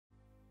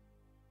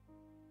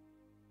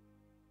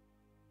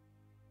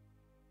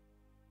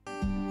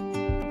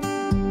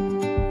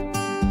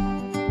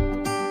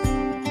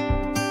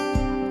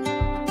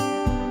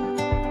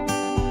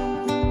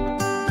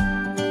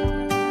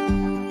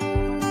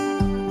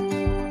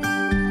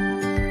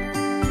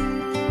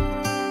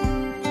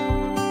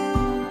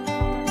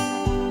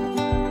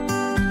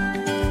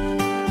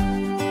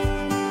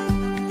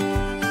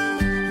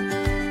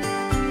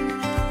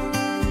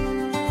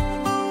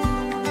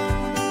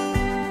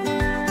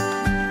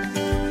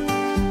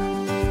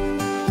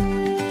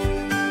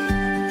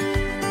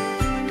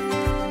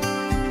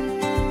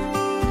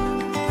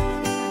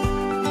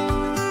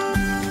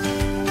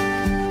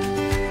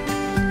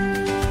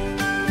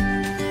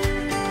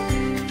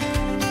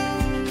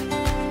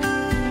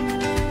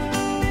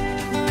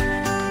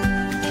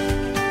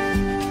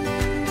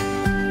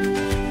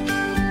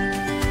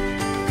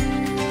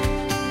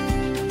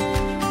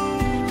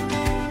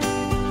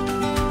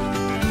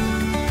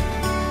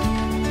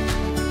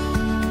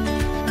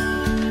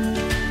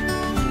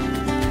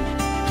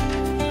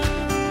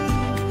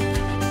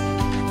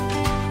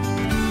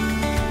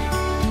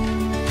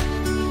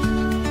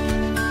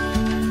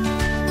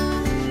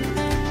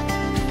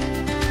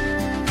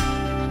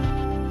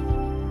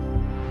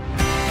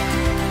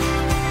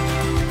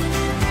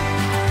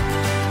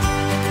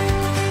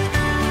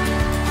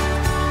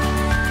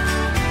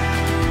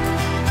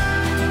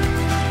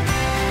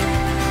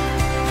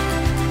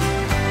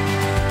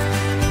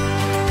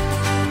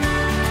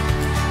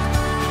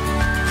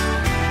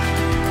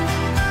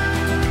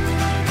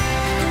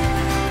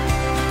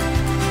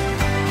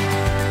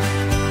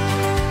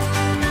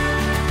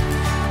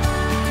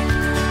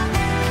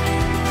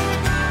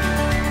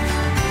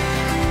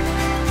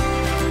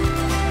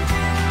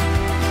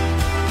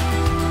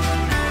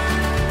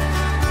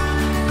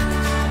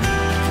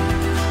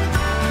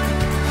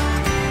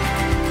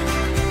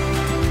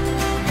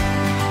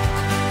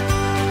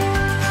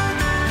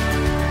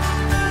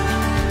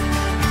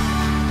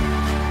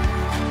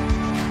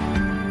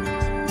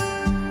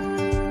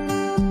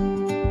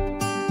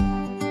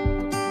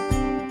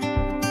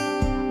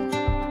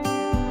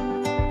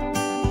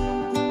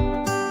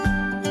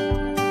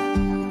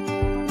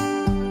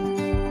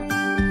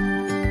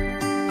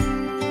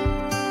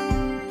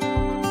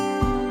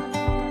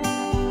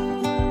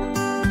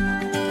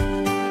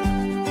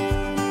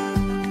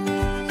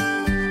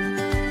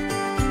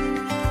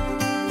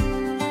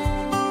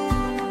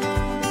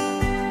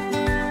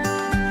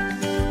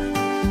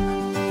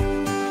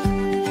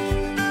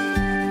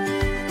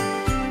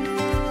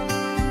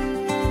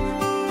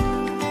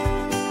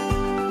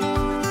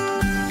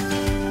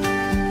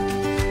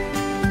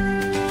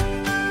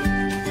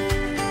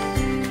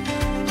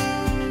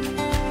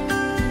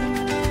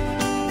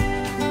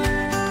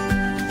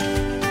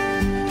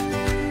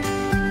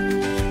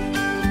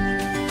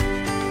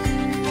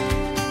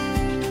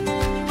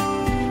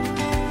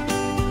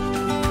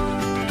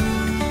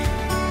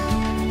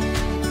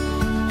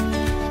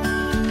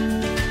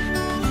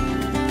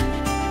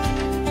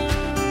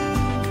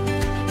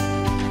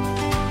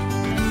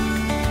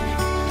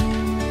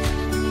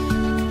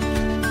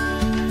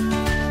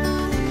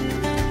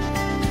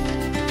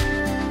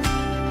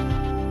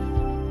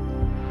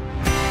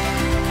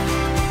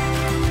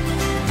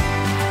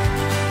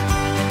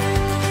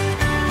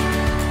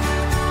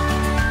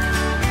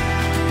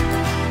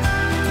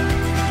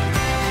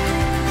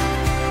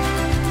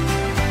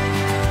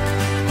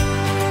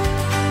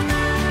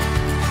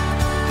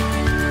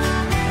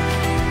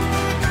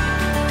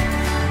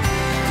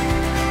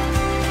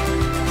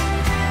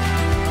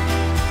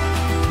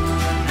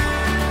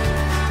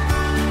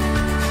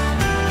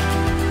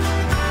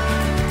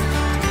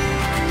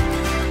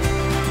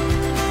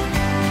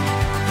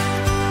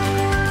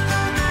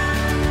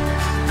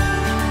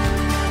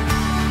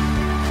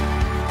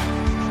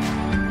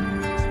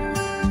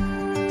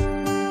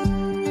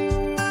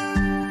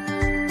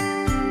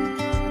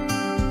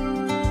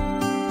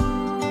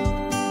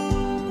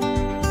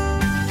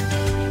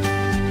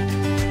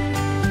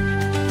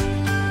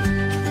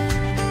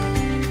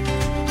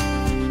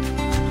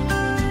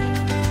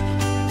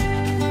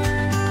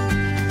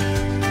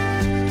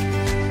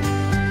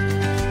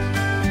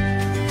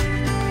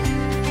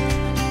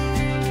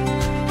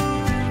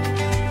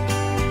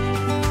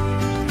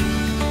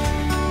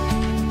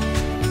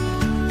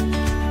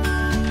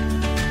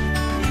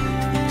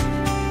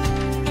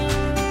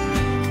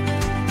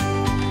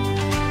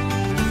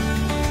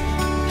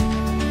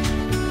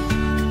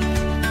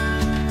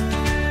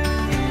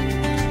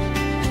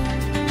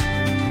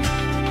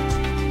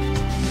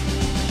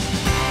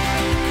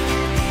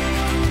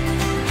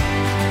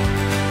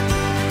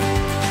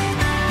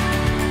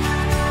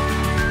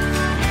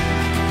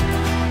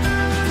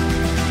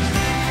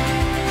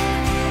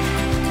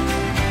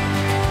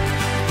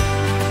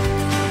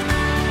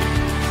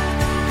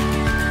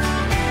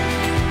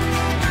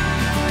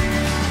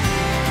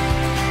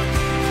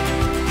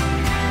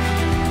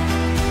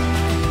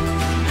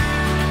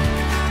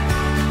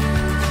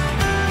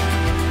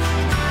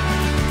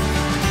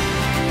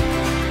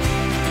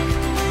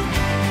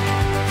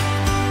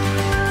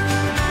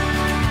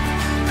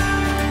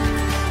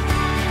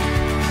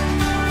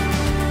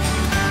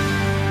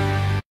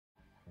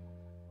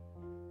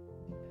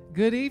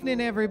Good evening,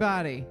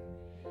 everybody.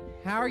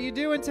 How are you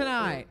doing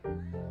tonight?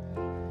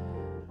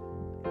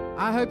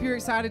 I hope you're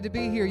excited to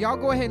be here. Y'all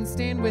go ahead and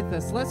stand with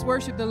us. Let's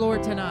worship the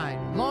Lord tonight.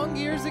 Long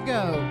years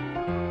ago,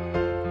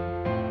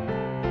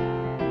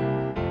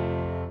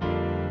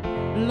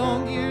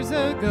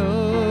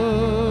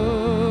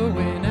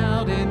 when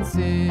out in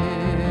sin,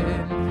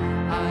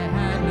 I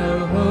had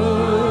no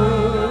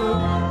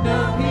hope,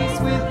 no peace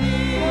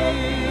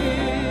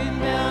within,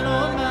 down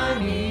on my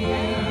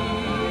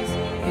knees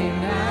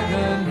in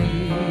agony.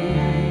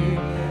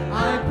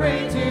 I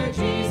prayed to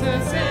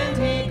Jesus and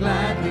He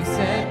gladly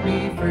set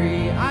me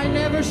free. I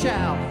never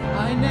shall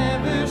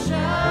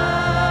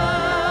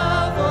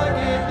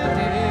forget the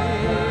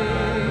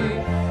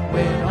day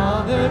when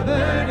all the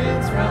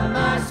burdens from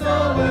my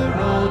soul were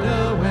rolled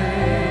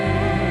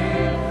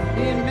away.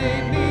 It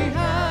made me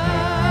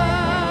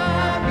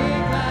happy,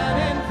 glad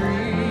and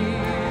free.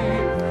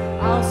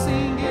 I'll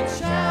sing it,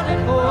 shout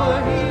it,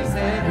 for He's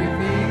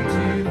everything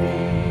to me.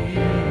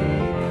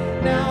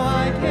 Now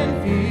I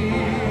can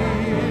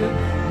feel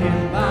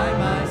Him by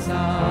my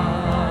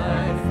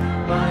side,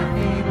 my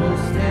feeble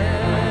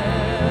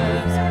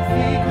steps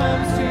He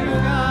comes to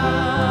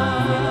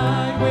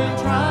guide. When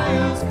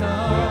trials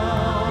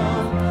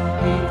come,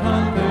 He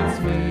comforts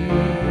me.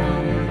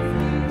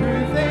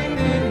 Through faith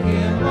in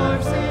Him, o'er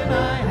sin I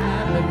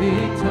have the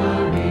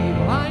victory.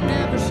 I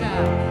never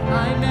shall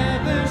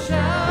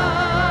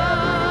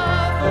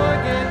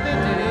forget the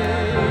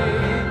day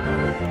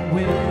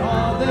when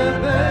all the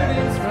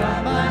burdens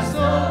from my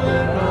soul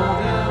were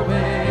rolled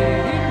away.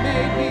 It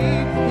made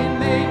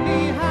me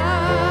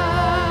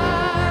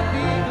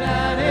happy,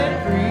 glad and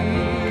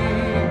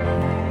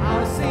free.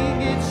 I'll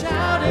sing it,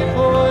 shout it,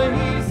 for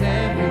He's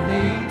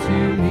everything to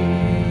me.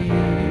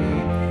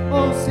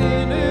 Oh,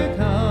 sinner,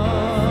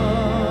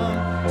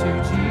 come to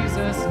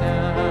Jesus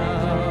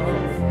now,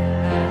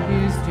 at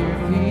His dear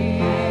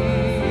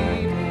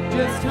feet.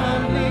 Just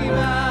humbly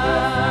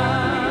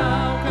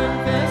bow,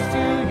 confess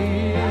to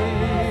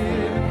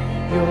Him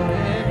your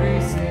every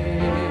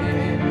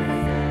sin.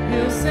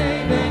 He'll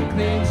save and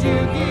cleanse you,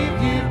 give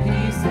you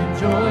peace and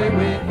joy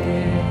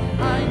within.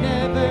 I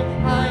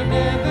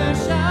never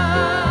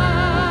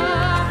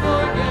shall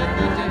forget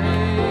the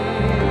day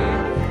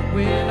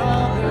when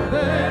all the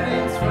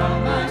burdens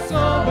from my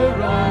soul were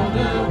rolled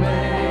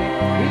away.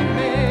 It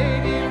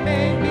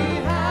made me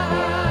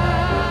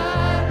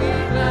happy,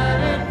 glad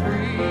and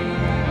free.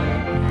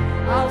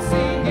 I'll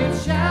sing it,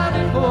 shout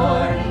it,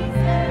 for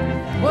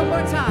one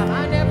more time.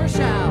 I never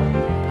shall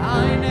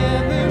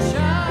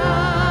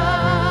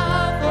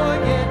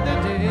forget the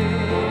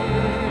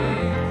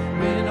day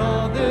when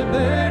all the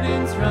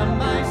burdens from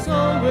my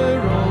soul were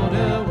rolled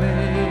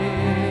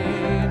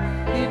away.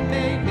 It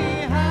made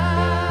me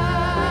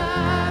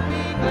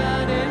happy,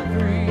 glad and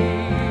free.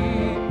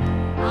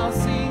 I'll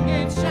sing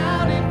it,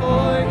 shout it,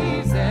 for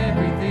He's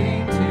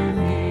everything to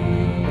me.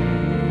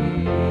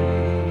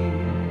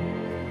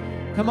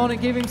 Come on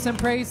and give Him some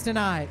praise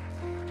tonight.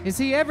 Is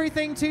He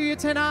everything to you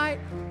tonight?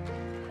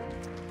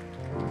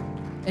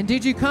 And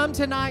did you come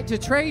tonight to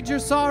trade your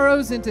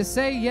sorrows and to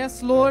say,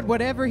 yes, Lord,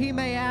 whatever He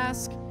may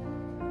ask?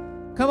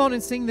 Come on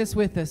and sing this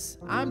with us.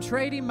 I'm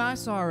trading my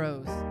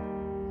sorrows.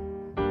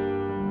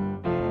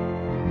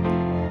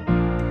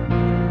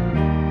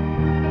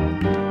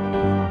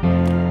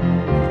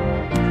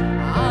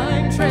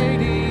 I'm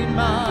trading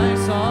my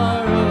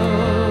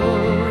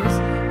sorrows.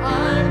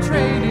 I'm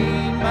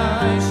trading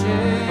my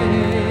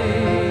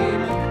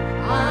shame.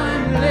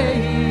 I'm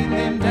laying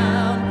them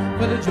down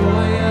for the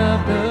joy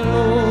of the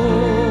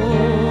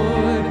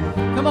Lord.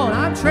 Come on,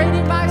 I'm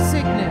trading my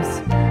sickness,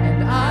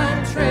 and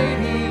I'm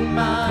trading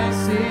my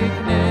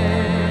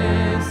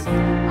sickness.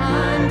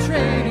 I'm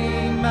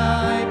trading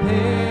my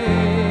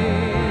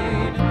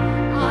pain.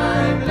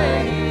 I'm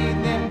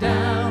laying them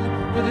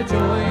down for the joy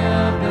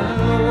of the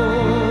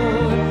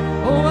Lord.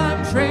 Oh,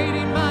 I'm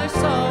trading my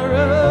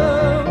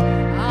sorrow.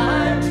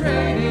 I'm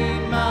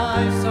trading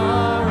my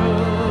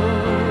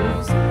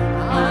sorrows.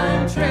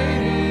 I'm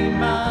trading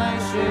my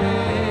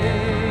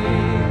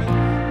shame.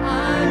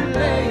 I'm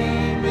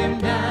laying them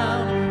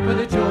down for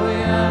the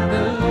joy of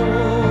the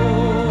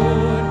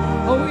Lord.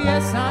 Oh,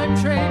 yes, I'm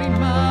trading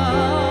my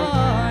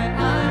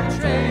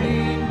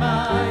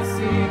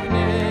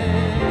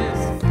sickness.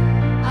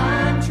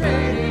 I'm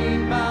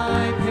trading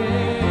my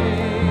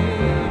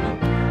pain.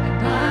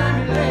 And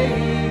I'm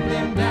laying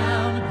them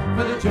down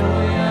for the joy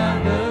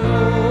of the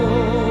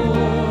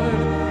Lord.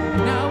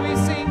 Now we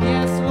sing,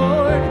 yes,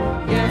 Lord,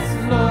 yes,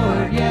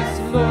 Lord, yes,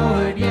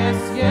 Lord, yes,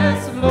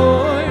 yes,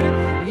 Lord,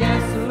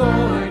 yes,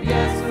 Lord,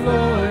 yes,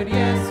 Lord,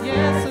 yes,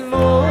 yes,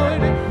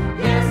 Lord,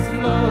 yes,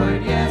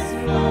 Lord, yes,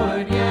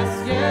 Lord,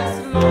 yes,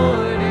 yes,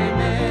 Lord.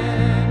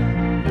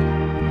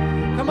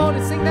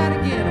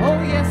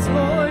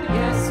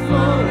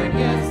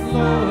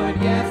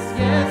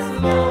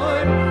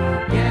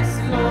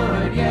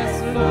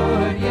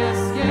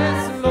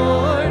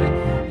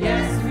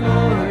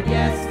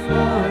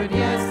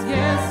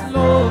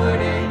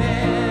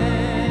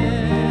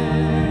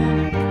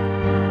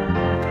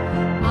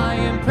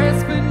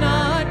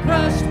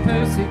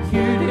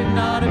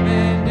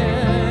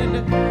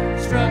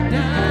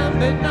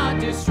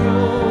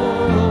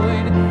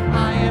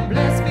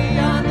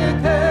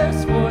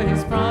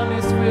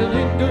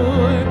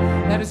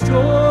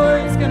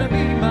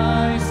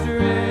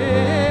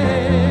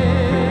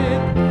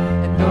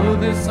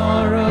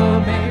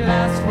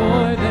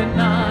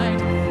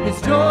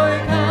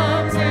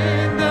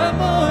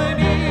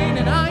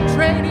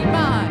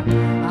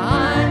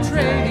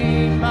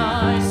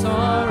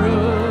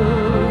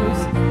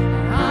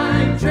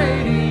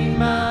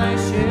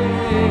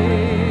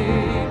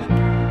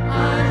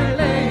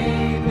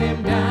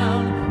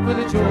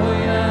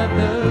 of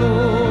the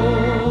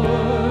Lord.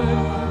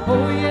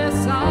 Oh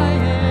yes, I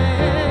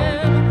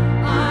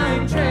am.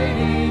 I'm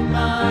trading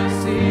my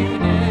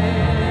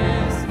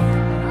sickness.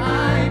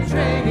 I'm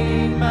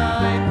trading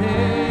my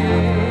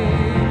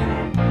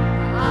pain.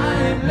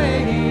 I'm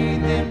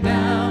laying them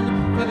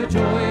down for the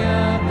joy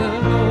of the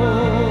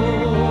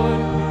Lord.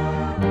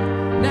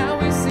 Now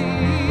we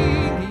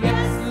sing,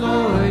 yes,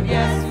 Lord,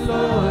 yes,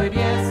 Lord,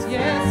 yes,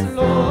 yes,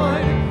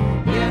 Lord.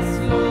 Yes,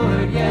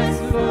 Lord, yes,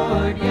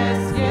 Lord,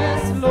 yes,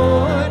 yes,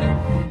 Lord.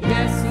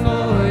 Yes,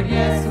 Lord,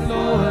 yes,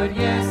 Lord,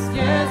 yes,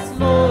 yes,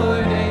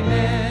 Lord.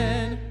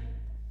 Amen.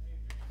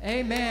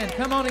 Amen.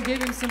 Come on and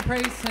give him some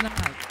praise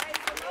tonight.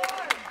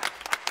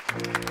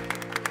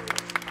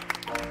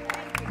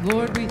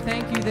 Lord, we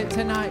thank you that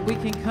tonight we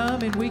can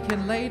come and we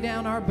can lay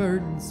down our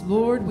burdens.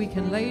 Lord, we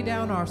can lay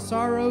down our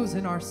sorrows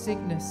and our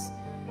sickness.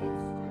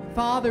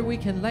 Father, we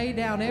can lay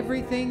down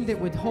everything that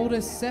would hold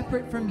us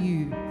separate from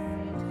you.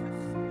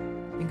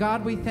 And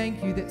God, we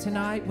thank you that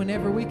tonight,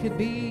 whenever we could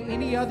be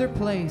any other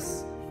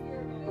place,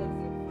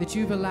 that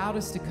you've allowed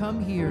us to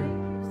come here.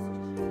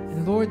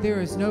 And Lord,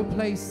 there is no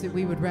place that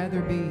we would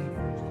rather be.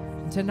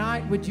 And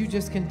tonight, would you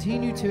just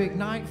continue to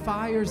ignite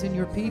fires in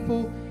your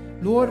people?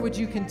 Lord, would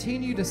you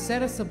continue to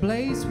set us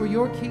ablaze for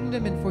your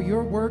kingdom and for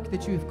your work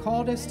that you have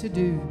called us to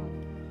do?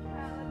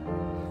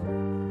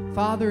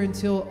 Father,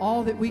 until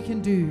all that we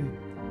can do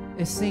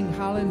is sing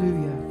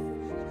hallelujah.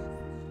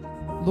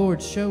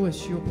 Lord, show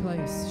us your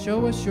place.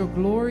 Show us your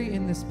glory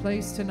in this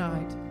place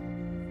tonight.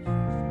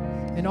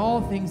 In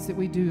all things that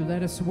we do,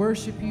 let us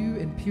worship you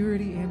in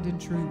purity and in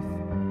truth.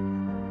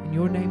 In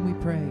your name we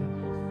pray.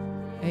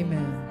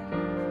 Amen.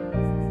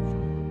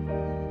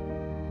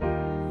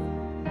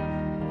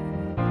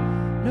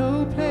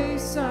 No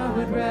place I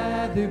would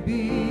rather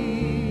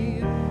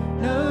be.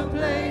 No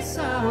place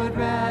I would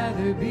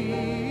rather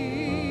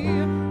be.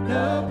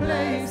 No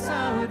place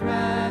I would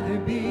rather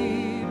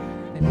be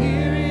than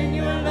here in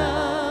your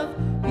love,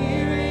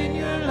 here in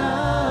your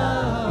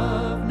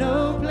love.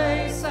 No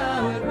place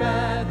I would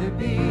rather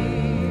be.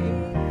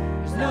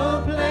 There's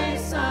no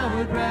place I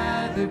would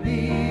rather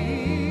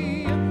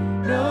be.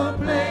 No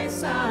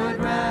place I would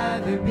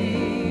rather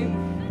be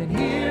than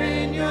here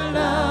in your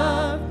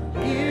love,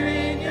 here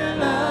in your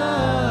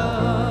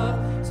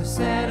love. So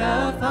set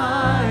a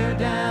fire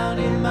down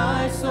in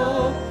my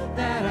soul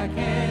that I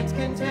can't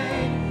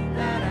contain,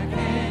 that I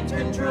can't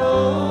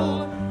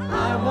control.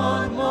 I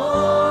want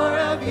more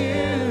of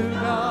you,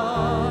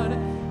 God.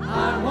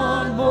 I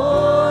want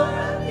more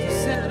of you. So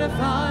set a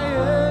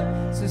fire,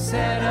 so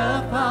set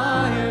a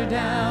fire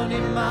down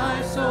in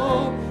my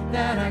soul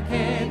that I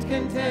can't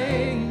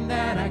contain,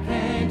 that I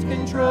can't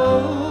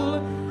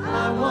control.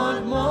 I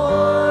want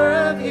more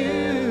of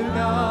you,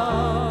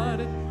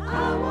 God.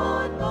 I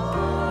want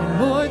more. And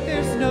Lord,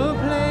 there's no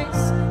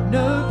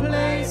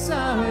place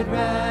I would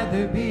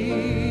rather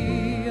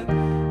be.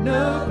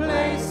 No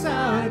place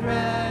I would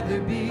rather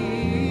be.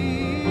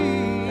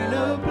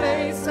 No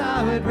place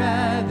I would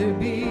rather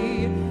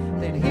be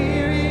than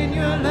here in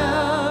your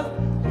love.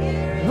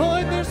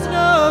 Lord, there's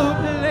no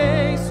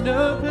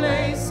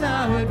place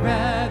I would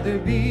rather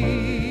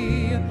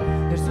be.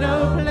 There's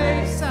no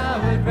place I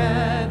would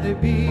rather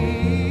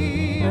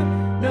be.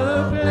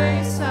 No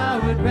place I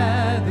would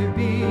rather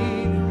be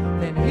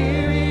than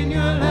here in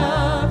your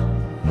love.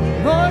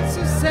 Lord,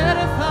 so set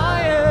a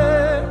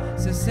fire,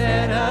 so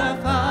set a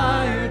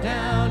fire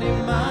down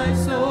in my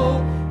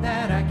soul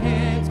that I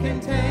can't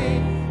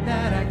contain,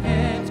 that I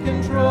can't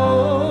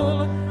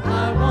control.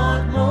 I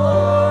want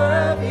more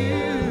of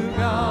you,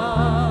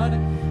 God.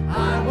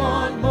 I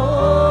want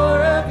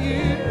more of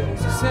you.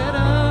 So set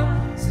a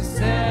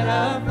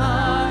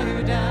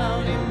fire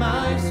down in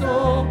my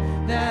soul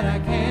that I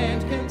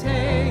can't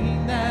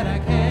contain, that I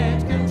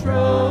can't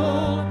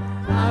control.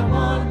 I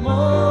want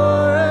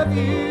more of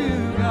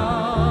you,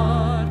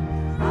 God.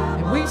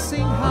 And we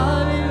sing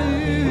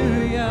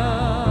hallelujah,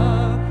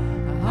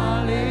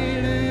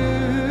 hallelujah,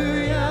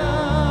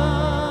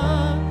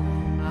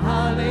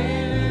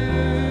 hallelujah.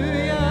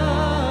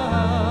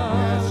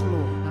 Yes,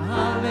 Lord.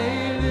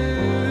 Hallelujah.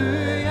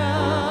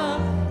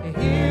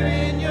 Here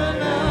in your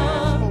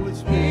love,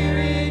 here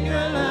in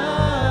your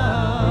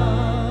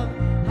love.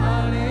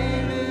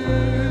 Hallelujah,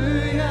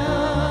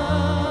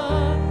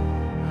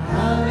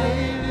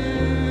 hallelujah,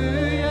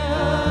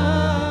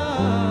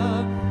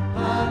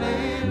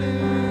 hallelujah.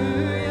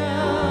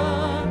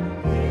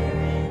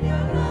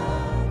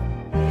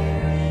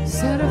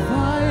 Set a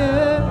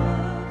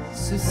fire,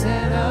 so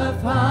set a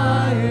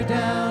fire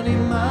down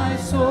in my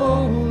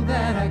soul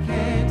that I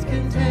can't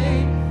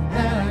contain,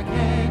 that I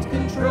can't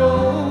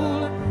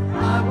control.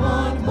 I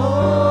want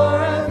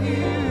more of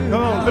you.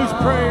 Come on, whose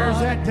prayer is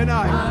that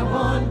tonight? I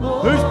want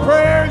more. Whose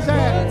prayer is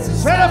that? So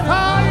Set a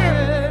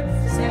fire.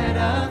 Set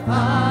a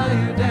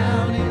fire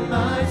down in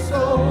my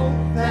soul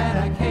that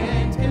I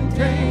can't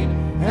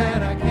contain,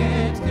 that I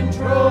can't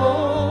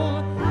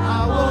control.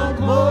 I want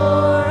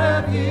more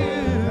of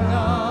you,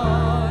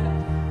 God.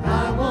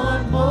 I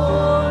want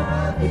more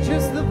of you.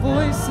 Just the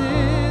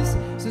voices.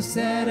 So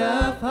set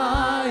a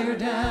fire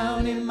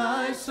down in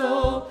my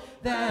soul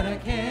that I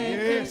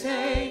can't Yes.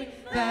 contain,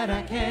 that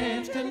I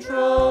can't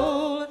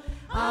control.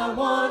 I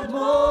want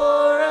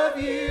more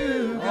of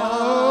you, God.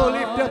 Oh,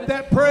 lift up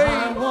that praise.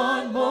 I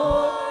want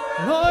more,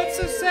 Lord,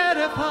 to set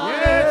a fire,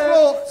 Yes,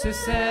 Lord. to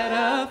set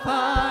a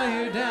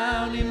fire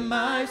down in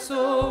my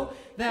soul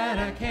that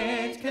I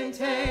can't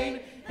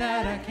contain,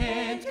 that I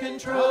can't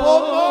control.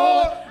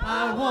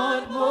 I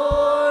want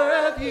more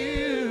of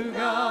you,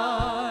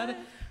 God.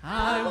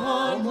 I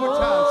want One more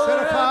time. Set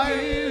a more fire.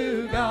 of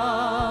you,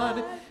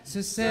 God,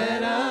 to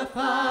set a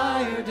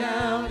fire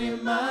down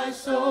in my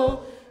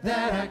soul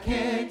that I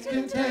can't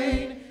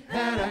contain,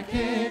 that I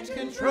can't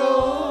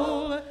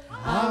control.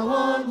 I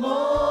want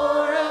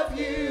more of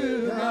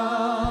you,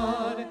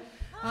 God.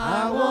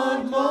 I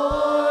want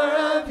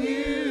more of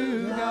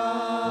you,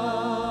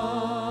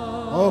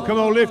 God. Oh, come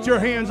on, lift your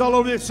hands all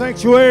over this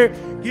sanctuary.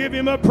 Give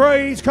him a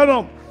praise. Come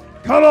on.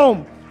 Come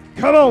on.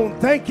 Come on.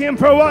 Thank him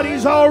for what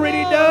he's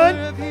already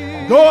done.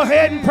 Go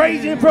ahead and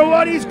praise him for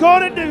what he's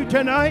going to do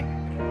tonight.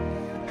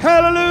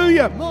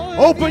 Hallelujah.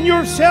 Open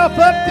yourself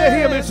up to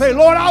him and say,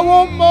 Lord, I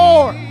want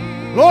more.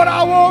 Lord,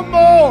 I want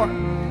more.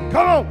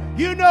 Come on.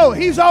 You know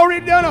he's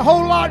already done a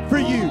whole lot for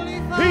you.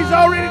 He's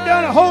already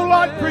done a whole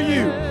lot for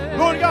you.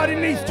 Lord God,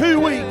 in these 2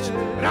 weeks.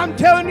 And I'm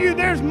telling you,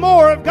 there's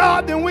more of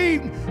God than we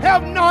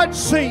have not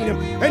seen.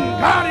 And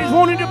God is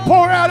wanting to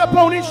pour out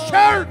upon his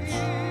church.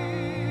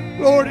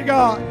 Glory to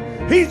God.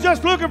 He's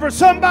just looking for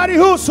somebody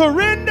who will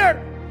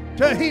surrender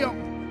to him.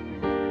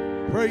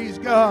 Praise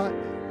God.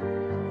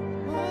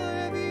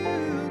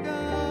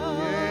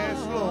 Yes,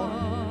 Lord.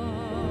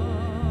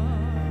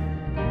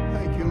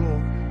 Thank you,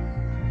 Lord.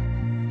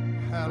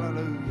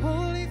 Hallelujah.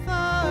 Holy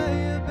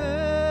fire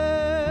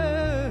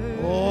burn.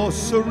 Oh,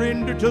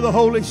 surrender to the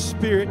Holy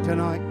Spirit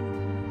tonight.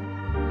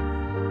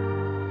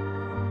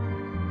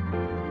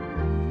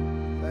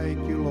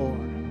 Thank you, Lord.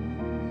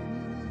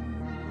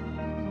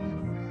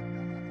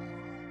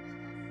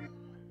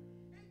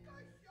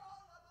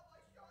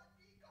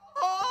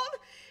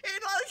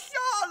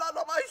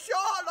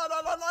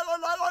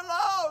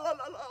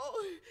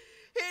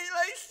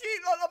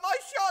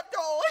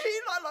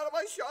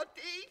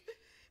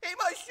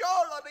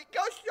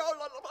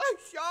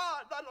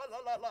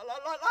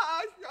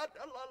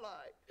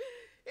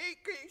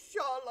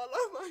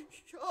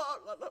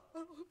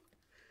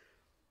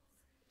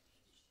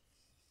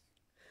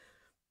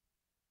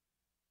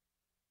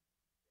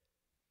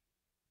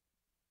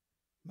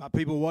 My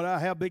people, what I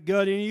have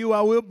begun in you,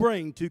 I will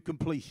bring to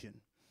completion.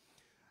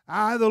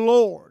 I, the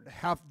Lord,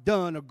 have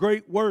done a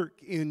great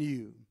work in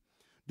you.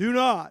 Do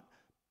not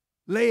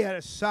lay it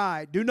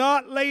aside. Do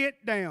not lay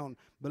it down,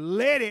 but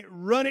let it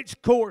run its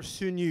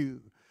course in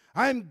you.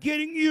 I'm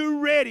getting you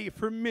ready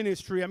for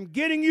ministry. I'm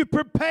getting you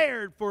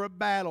prepared for a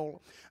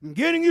battle. I'm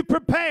getting you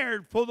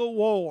prepared for the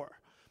war.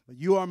 But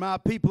you are my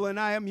people, and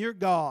I am your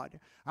God.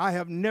 I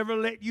have never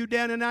let you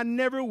down, and I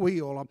never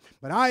will.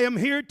 But I am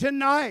here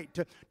tonight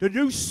to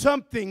do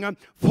something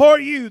for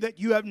you that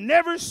you have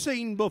never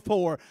seen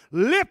before.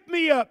 Lift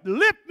me up,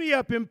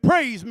 and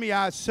praise me,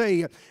 I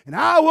say. And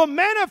I will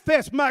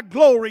manifest my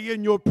glory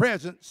in your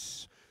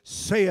presence,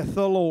 saith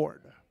the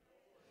Lord.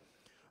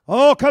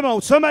 Oh, come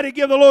on. Somebody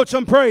give the Lord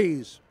some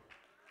praise.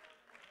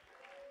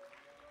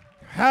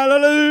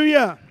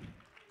 Hallelujah.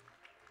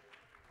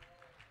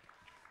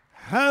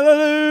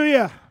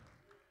 Hallelujah.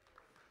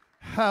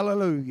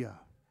 Hallelujah.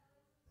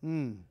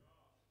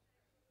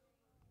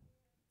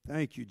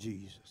 Thank you,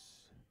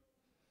 Jesus.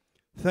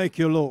 Thank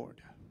you, Lord.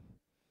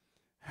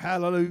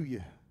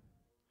 Hallelujah.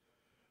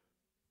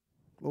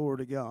 Glory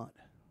to God.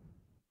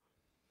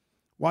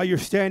 While you're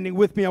standing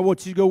with me, I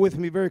want you to go with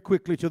me very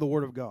quickly to the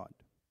Word of God.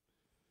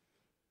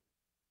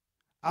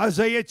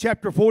 Isaiah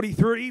chapter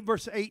 43,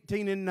 verse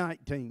 18 and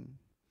 19.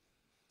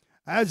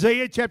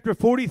 Isaiah chapter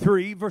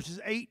 43,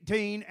 verses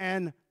 18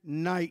 and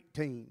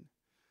 19.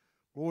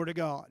 Glory to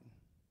God.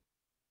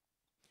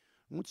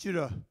 I want you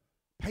to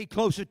pay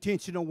close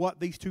attention to what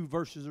these two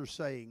verses are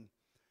saying.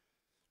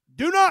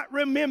 Do not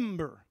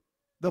remember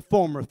the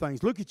former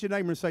things. Look at your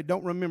neighbor and say,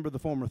 don't remember the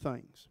former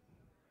things.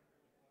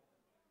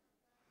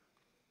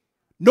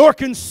 Nor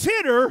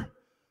consider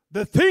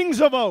the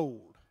things of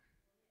old.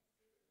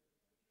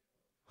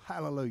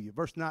 Hallelujah.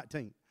 Verse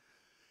 19.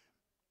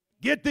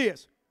 Get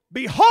this.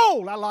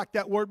 Behold, I like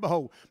that word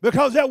behold,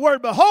 because that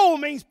word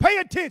behold means pay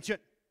attention.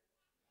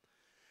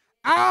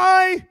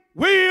 I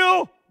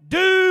will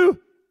do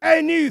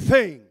a new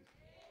thing.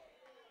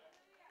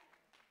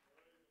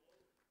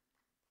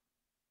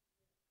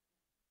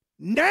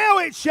 Now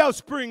it shall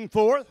spring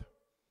forth.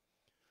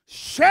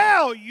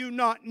 Shall you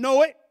not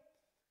know it?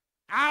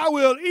 I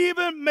will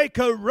even make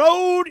a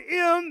road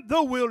in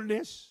the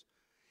wilderness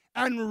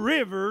and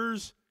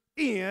rivers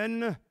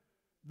in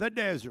the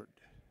desert.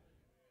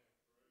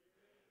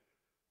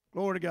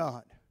 Glory to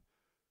God.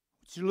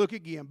 Let's look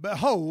again.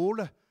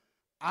 Behold,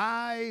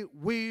 I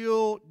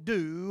will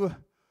do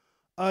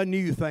a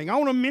new thing. I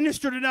want to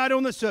minister tonight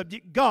on the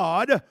subject.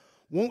 God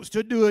wants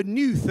to do a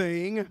new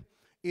thing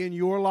in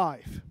your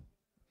life.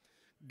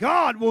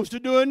 God wants to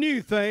do a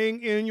new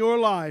thing in your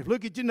life.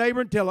 Look at your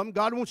neighbor and tell him,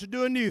 God wants to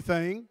do a new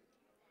thing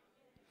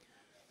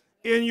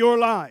in your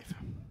life.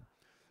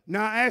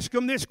 Now ask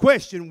him this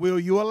question, will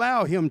you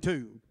allow him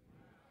to?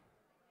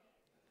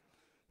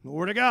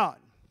 Glory to God.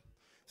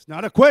 It's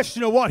not a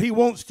question of what he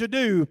wants to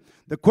do.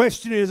 The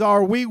question is,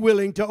 are we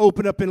willing to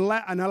open up and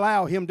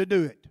allow him to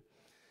do it?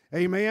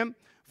 Amen.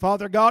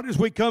 Father God, as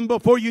we come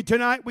before you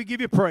tonight, we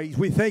give you praise.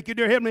 We thank you,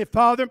 dear Heavenly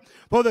Father,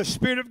 for the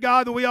Spirit of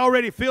God that we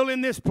already feel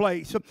in this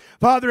place.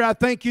 Father, I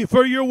thank you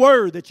for your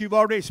word that you've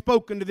already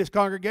spoken to this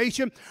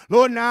congregation.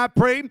 Lord, and I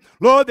pray,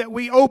 Lord, that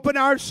we open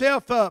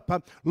ourselves up,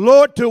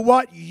 Lord, to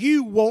what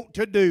you want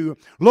to do.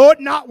 Lord,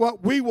 not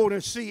what we want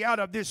to see out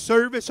of this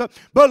service,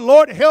 but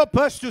Lord, help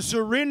us to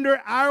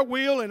surrender our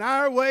will and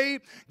our way,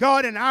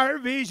 God, and our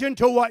vision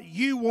to what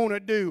you want to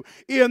do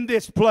in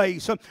this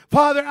place.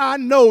 Father, I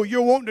know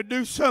you're wanting to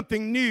do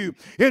something new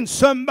in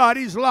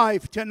somebody's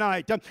life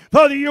tonight.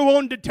 Father, you're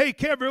wanting to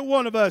take every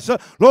one of us,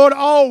 Lord,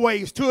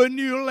 always to a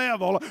new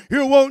level.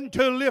 You're wanting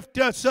to lift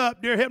us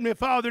up, dear Heavenly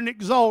Father, and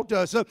exalt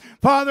us.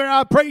 Father,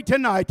 I pray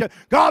tonight,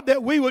 God,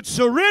 that we would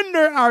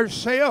surrender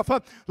ourselves,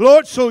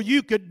 Lord, so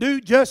you could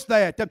do just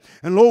that.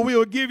 And Lord, we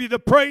will give you the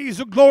praise,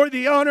 the glory,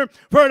 the honor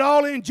for it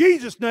all in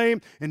Jesus' name.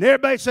 And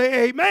everybody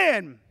say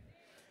amen.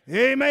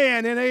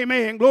 Amen and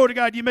amen. Glory to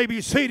God. You may be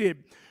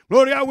seated.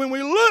 Lord God, when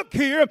we look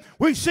here,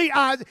 we see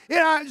in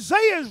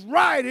Isaiah's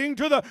writing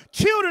to the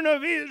children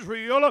of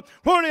Israel, Lord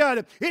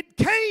God, it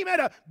came at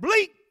a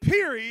bleak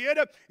period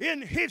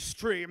in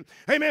history.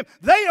 Amen.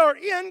 They are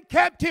in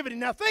captivity.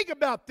 Now think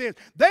about this.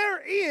 They're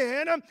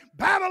in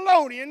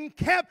Babylonian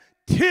captivity.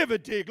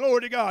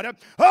 Glory to God.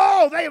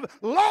 Oh, they've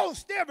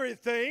lost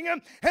everything,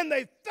 and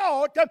they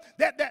thought that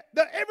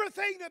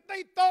everything that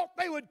they thought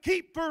they would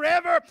keep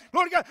forever,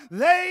 Lord God,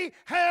 they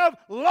have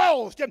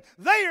lost.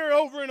 They are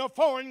over in a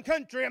foreign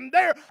country, and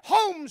they're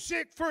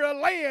homesick for a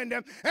land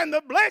and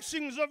the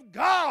blessings of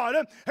God,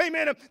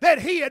 amen,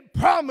 that He had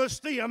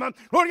promised them.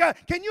 Lord God,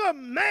 can you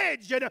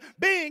imagine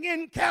being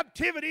in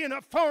captivity in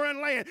a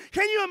foreign land?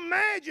 Can you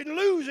imagine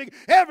losing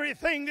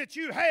everything that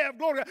you have?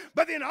 Glory to God.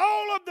 But then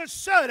all of a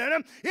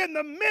sudden, in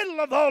the middle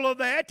of all of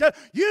that,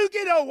 you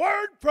get a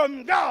word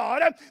from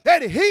God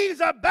that He's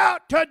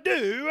about to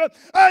do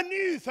a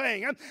new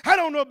thing. I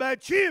don't know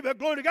about you, but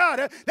glory to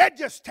God, that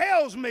just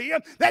tells me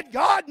that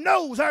God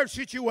knows our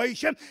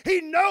situation.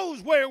 He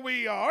knows where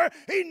we are.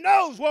 He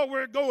knows what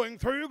we're going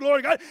through,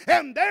 glory to God.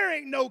 And there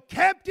ain't no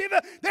captive,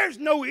 there's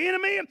no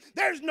enemy,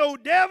 there's no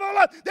devil,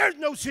 there's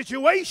no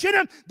situation,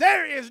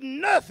 there is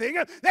nothing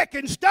that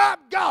can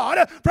stop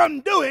God from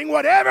doing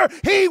whatever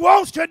He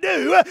wants to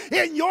do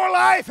in your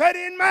life and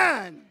in mine.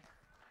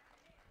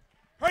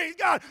 Praise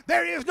God.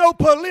 There is no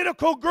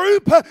political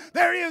group.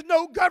 There is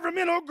no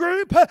governmental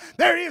group.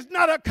 There is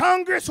not a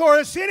Congress or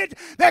a Senate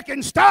that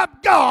can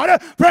stop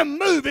God from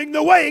moving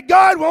the way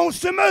God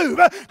wants to move.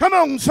 Come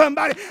on,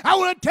 somebody. I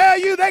want to tell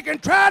you, they can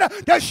try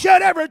to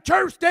shut every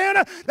church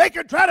down. They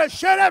can try to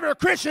shut every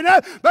Christian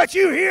up. But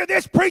you hear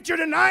this preacher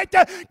tonight,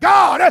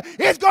 God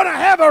is going to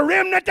have a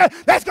remnant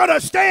that's going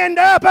to stand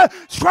up,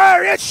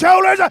 square its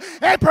shoulders,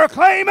 and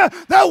proclaim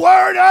the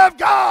word of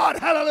God.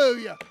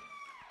 Hallelujah.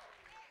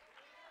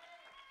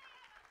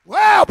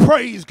 Well,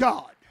 praise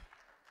God.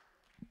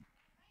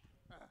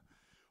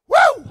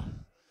 Woo!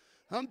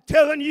 I'm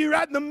telling you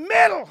right in the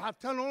middle. I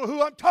don't know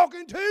who I'm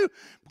talking to.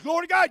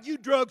 Glory to God, you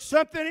drug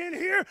something in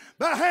here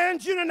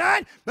behind you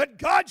tonight, but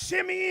God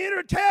sent me in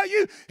to tell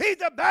you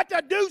He's about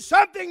to do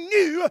something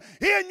new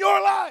in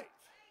your life.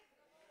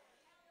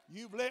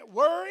 You've let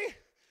worry,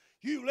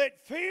 you've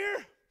let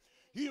fear,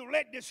 you've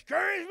let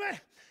discouragement,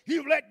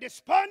 you've let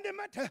despondent,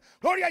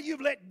 Lord God,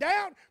 you've let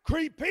doubt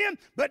creep in,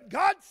 but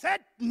God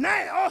said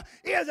now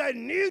is a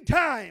new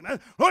time.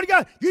 Lord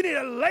God, you need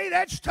to lay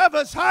that stuff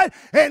aside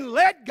and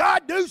let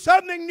God do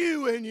something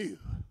new in you.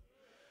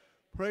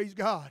 Praise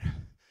God.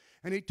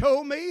 And He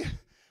told me,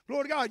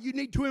 Lord God, you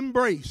need to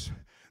embrace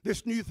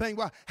this new thing.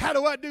 Well, how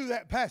do I do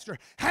that, Pastor?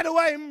 How do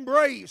I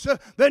embrace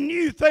the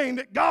new thing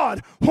that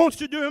God wants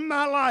to do in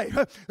my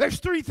life? There's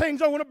three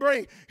things I want to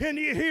bring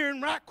into you here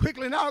and right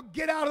quickly, and I'll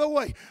get out of the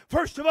way.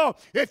 First of all,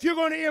 if you're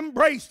going to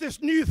embrace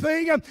this new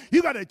thing,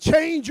 you got to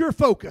change your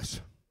focus.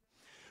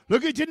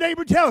 Look at your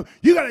neighbor, tell him,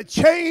 you got to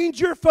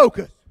change your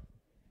focus.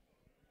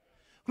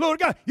 Lord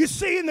God, you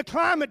see in the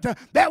climate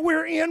that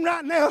we're in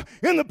right now,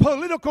 in the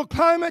political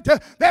climate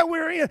that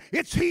we're in,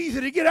 it's easy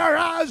to get our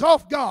eyes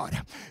off God.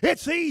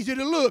 It's easy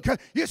to look.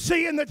 You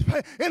see in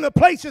the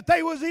place that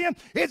they was in,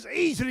 it's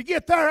easy to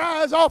get their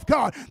eyes off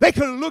God. They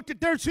could have looked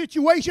at their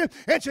situation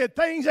and said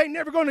things ain't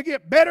never going to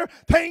get better.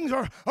 Things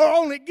are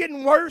only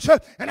getting worse.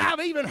 And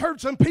I've even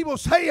heard some people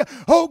say,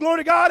 oh,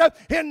 glory to God,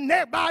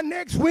 by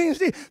next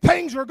Wednesday,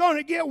 things are going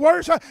to get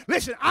worse.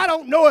 Listen, I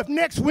don't know if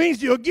next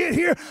Wednesday will get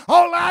here.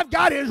 All I've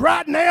got is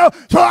right now.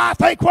 So I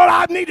think what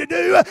I need to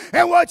do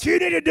and what you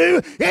need to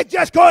do is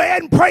just go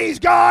ahead and praise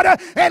God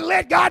and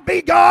let God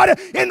be God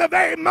in the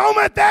very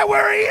moment that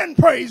we're in.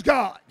 Praise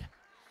God.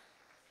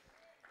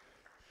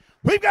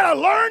 We've got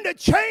to learn to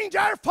change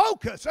our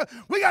focus.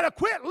 We got to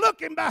quit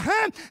looking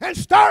behind and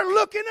start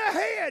looking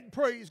ahead.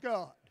 Praise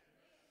God.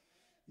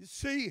 You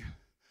see,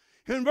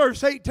 in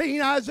verse 18,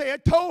 Isaiah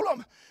told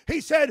them, he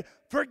said,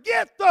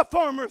 forget the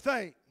former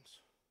things.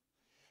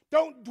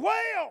 Don't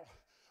dwell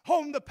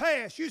on the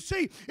past. You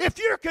see, if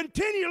you're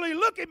continually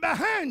looking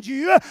behind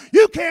you,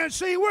 you can't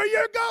see where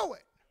you're going.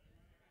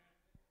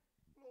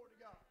 Glory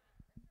to God.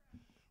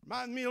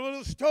 Reminds me of a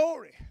little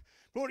story.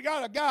 Glory to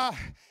God, a guy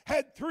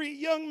had 3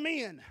 young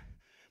men.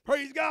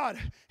 Praise God.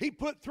 He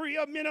put 3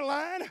 of them in a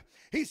line.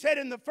 He said,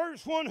 and the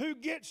first one who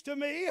gets to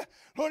me,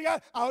 Lord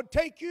God, I'll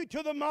take you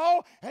to the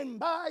mall and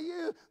buy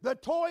you the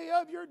toy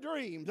of your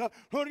dreams.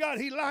 Lord God,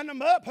 he lined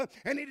them up,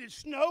 and it had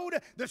snowed.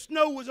 The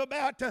snow was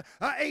about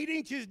 8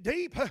 inches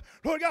deep.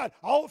 Lord God,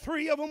 all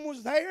 3 of them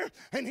was there.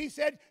 And he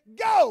said,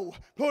 go,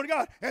 Lord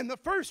God. And the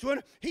first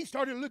one, he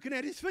started looking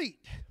at his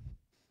feet.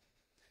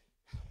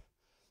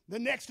 The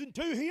next one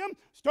to him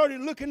started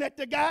looking at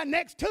the guy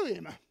next to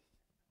him.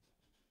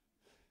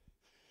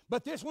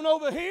 But this one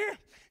over here,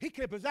 he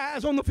kept his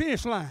eyes on the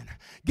finish line.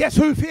 Guess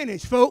who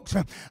finished, folks?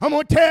 I'm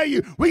going to tell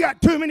you, we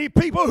got too many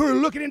people who are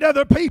looking at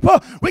other people.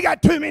 We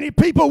got too many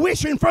people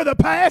wishing for the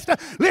past.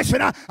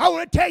 Listen, I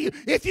want to tell you,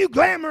 if you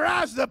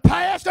glamorize the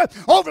past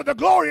over the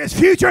glorious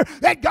future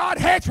that God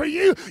has for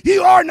you,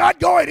 you are not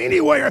going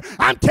anywhere.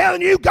 I'm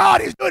telling you,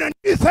 God is doing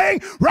a new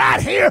thing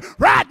right here,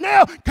 right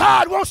now.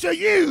 God wants to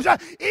use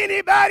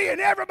anybody and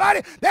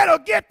everybody that'll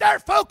get their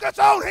focus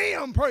on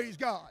Him, praise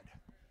God.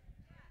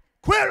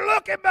 Quit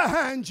looking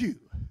behind you.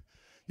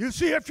 You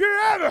see, if you're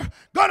ever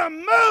going to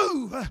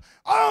move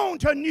on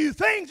to new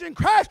things in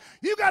Christ,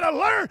 you got to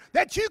learn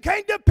that you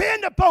can't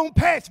depend upon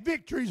past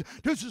victories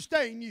to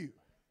sustain you.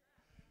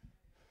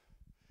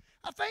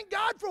 I thank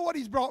God for what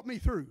He's brought me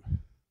through.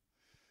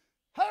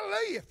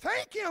 Hallelujah.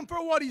 Thank Him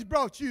for what He's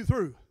brought you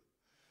through.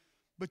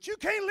 But you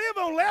can't live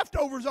on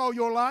leftovers all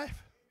your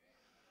life.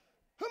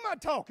 Who am I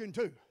talking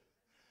to?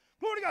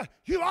 Glory to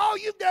God. All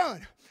you've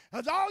done,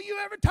 that's all you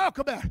ever talk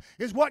about,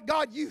 is what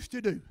God used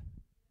to do.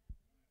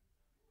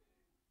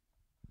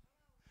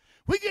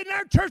 We get in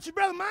our churches,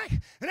 Brother Mike,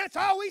 and that's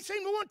all we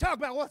seem to want to talk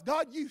about, what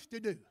God used to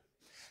do.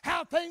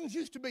 How things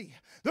used to be.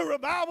 The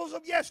revivals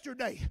of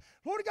yesterday.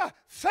 Lord God,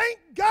 thank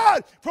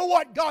God for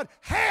what God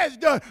has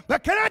done.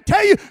 But can I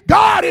tell you,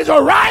 God is a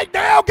right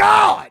now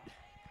God.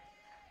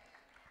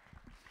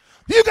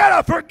 You got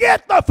to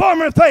forget the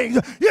former things.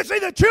 You see,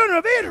 the children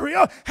of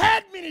Israel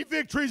had many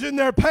victories in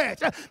their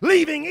past.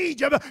 Leaving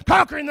Egypt,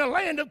 conquering the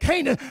land of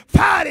Canaan,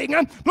 fighting,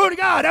 Lord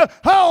God,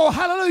 oh,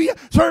 hallelujah,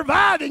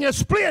 surviving a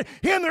split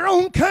in their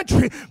own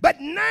country.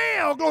 But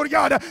now, glory to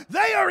God,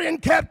 they are in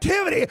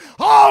captivity.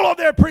 All of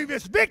their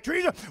previous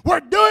victories were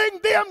doing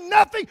them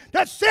nothing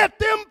to set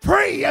them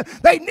free.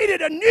 They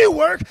needed a new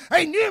work,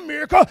 a new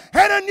miracle,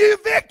 and a new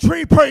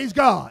victory, praise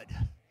God.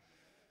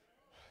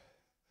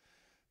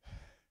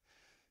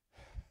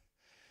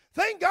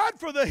 Thank God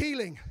for the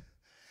healing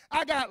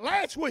I got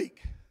last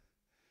week.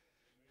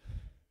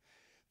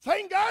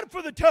 Thank God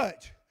for the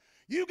touch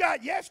you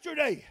got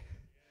yesterday.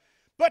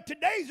 But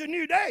today's a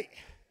new day.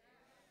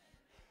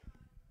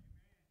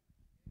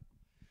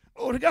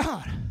 Oh, to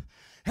God.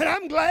 And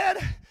I'm glad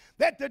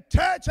that the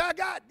touch I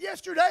got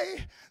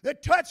yesterday, the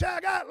touch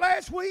I got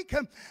last week,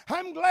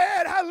 I'm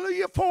glad,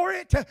 hallelujah, for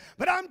it.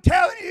 But I'm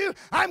telling you,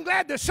 I'm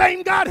glad the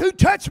same God who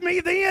touched me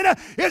then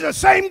is the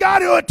same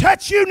God who will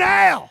touch you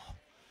now.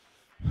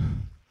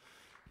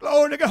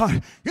 Glory to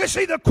God. You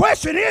see, the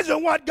question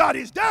isn't what God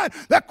has done.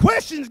 The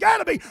question's got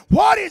to be,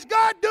 what is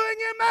God doing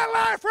in my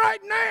life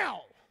right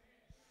now?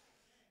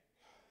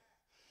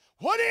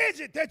 What is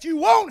it that you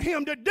want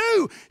Him to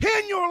do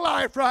in your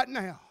life right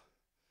now?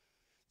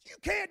 You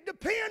can't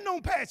depend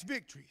on past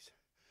victories.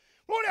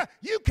 Lord,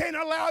 you can't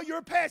allow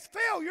your past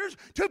failures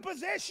to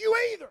possess you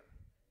either.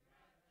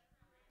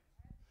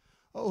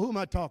 Oh, who am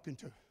I talking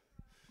to?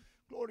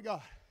 Glory to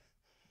God.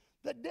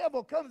 The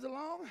devil comes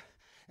along,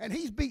 and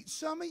he's beat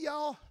some of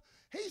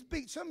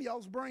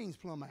y'all's brains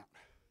plumb out.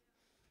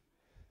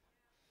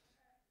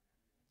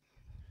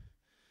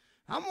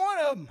 I'm one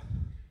of them.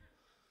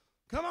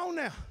 Come on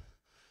now.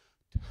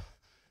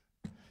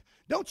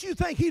 Don't you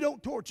think he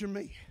don't torture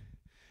me?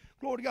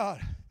 Glory to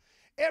God.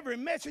 Every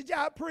message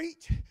I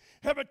preach,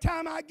 every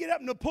time I get up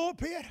in the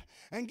pulpit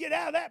and get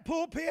out of that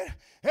pulpit,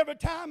 every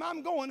time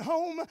I'm going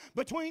home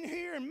between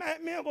here and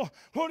Matt Memble,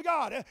 Lord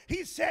God,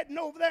 he's sitting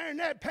over there in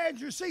that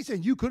passenger seat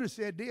saying, you could have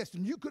said this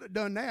and you could have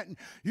done that, and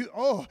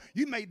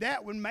you made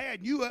that one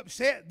mad, you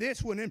upset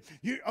this one, and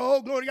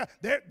glory to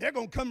God, they're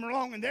going to come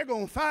along and they're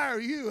going to fire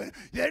you, and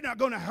they're not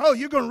going to,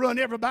 you're going to run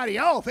everybody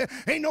off.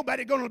 Ain't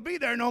nobody going to be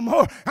there no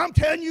more. I'm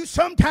telling you,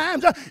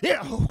 sometimes,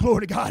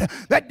 glory to God,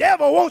 the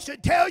devil wants to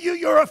tell you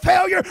you're a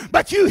failure,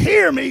 but you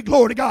hear me,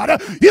 glory to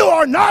God. You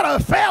are not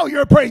a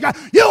failure, praise God.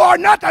 You are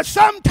not the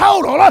sum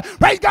total,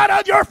 praise God,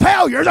 of your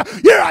failures.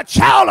 You're a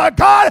child of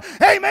God,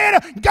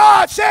 amen.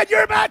 God said,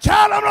 you're my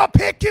child, I'm going to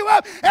pick you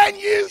up and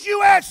use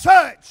you as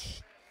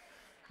such.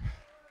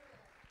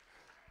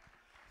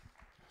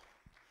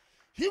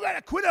 You got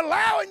to quit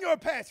allowing your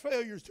past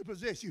failures to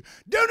possess you.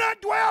 Do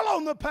not dwell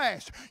on the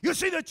past. You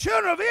see, the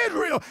children of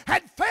Israel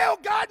had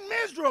failed God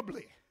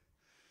miserably.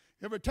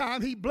 Every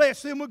time He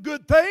blessed them with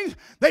good things,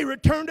 they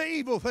returned to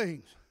evil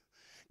things.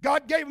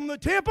 God gave them the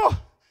temple.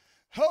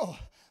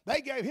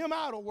 They gave Him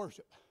idol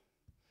worship.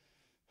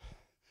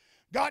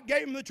 God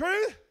gave them the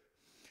truth.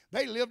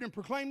 They lived and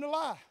proclaimed a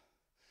lie.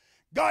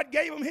 God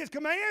gave them his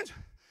commands.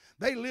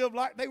 They lived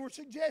like they were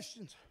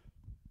suggestions.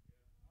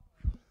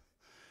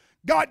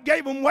 God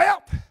gave them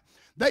wealth.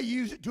 They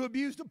used it to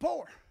abuse the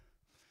poor.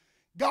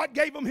 God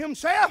gave them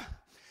himself.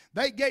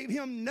 They gave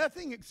him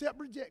nothing except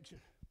rejection.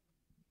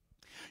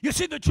 You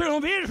see, the children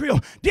of Israel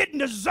didn't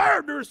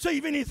deserve to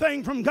receive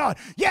anything from God,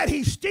 yet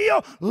he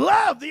still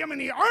loved them, and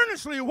he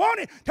earnestly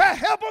wanted to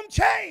help them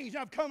change.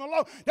 I've come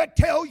along to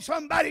tell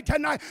somebody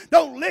tonight,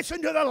 don't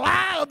listen to the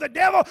lie of the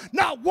devil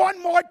not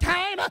one more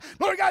time.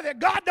 Lord God, that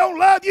God don't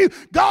love you.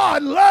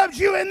 God loves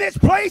you in this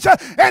place,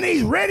 and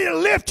he's ready to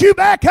lift you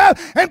back up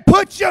and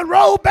put your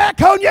robe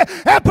back on you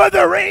and put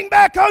the ring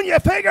back on your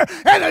finger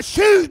and the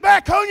shoes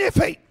back on your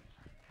feet.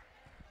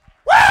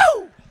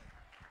 Woo!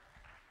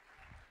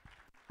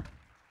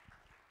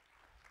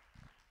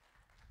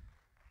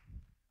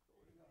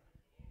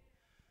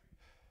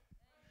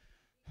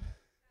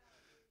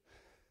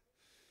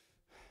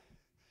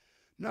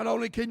 Not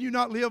only can you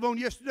not live on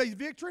yesterday's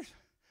victories,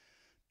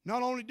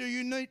 not only do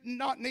you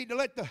not need to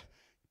let the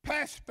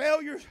past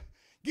failures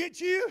get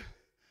you,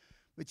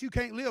 but you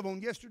can't live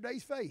on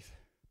yesterday's faith.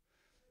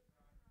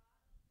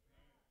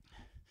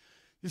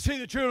 You see,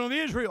 the children of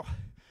Israel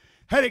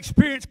had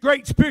experienced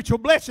great spiritual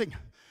blessing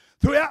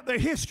throughout their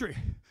history.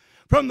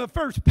 From the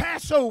first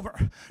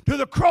Passover to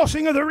the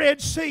crossing of the Red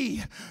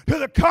Sea to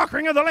the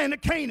conquering of the land of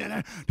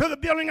Canaan to the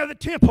building of the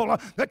temple,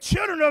 the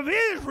children of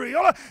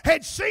Israel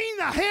had seen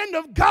the hand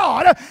of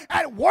God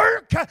at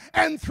work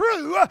and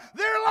through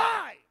their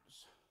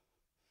lives.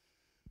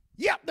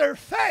 Yet their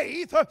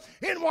faith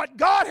in what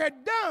God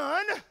had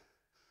done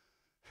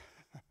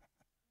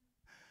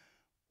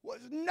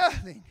was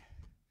nothing.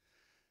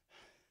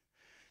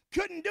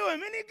 Couldn't do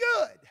them any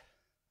good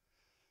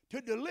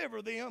to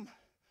deliver them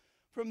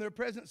from their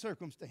present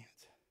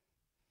circumstance.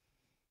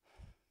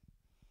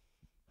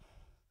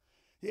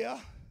 Yeah,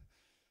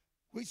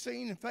 we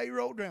seen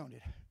Pharaoh drowned.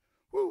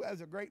 Woo, that was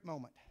a great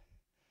moment.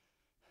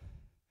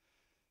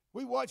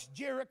 We watched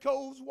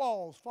Jericho's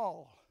walls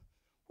fall.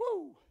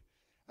 Woo,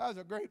 that was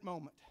a great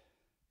moment.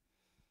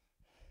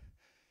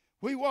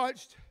 We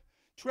watched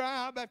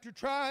tribe after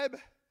tribe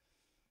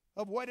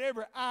of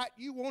whatever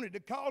you wanted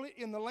to call it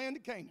in the land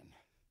of Canaan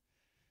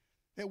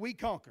that we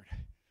conquered.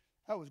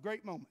 That was a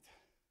great moment.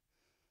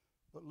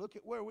 But look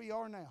at where we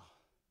are now.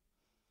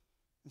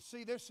 And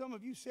see, there's some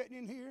of you sitting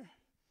in here.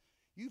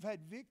 You've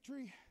had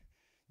victory.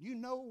 You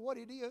know what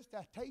it is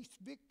to taste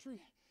victory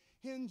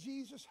in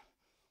Jesus.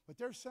 But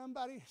there's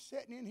somebody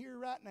sitting in here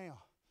right now.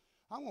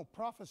 I'm going to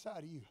prophesy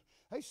to you.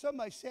 There's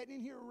somebody sitting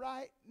in here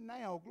right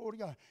now. Glory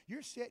to God.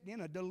 You're sitting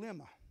in a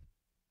dilemma.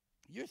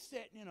 You're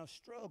sitting in a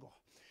struggle.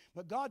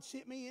 But God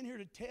sent me in here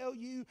to tell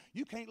you,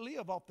 you can't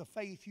live off the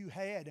faith you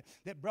had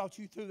that brought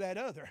you through that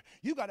other.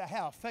 You got to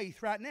have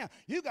faith right now.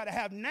 You got to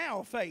have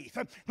now faith.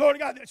 Glory to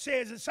God, that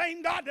says the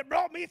same God that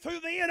brought me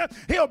through the end,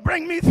 he'll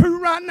bring me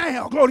through right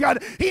now. Glory to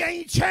God, he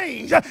ain't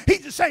changed.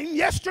 He's the same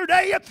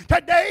yesterday,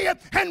 today,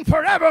 and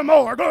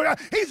forevermore. Glory to God,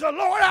 he's the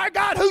Lord our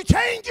God who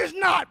changes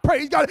not.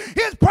 Praise God.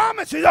 His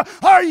promises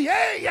are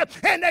yea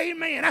and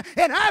amen.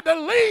 And I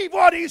believe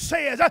what he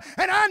says.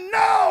 And I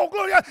know,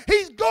 glory to God,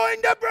 he's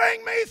going to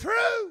bring me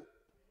through.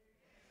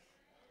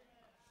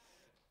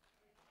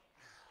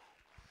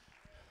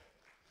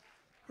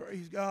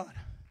 Praise God.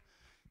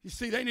 You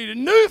see, they needed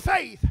new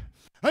faith,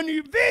 a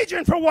new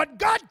vision for what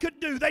God could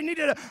do. They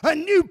needed a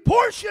new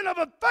portion of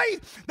a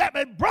faith that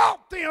had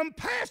brought them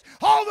past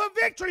all the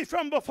victories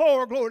from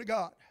before. Glory to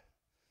God.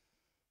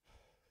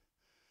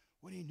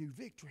 We need new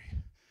victory.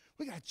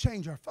 We got to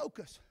change our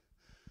focus.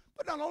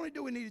 But not only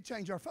do we need to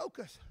change our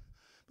focus,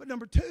 but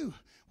number two,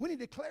 we need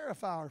to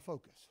clarify our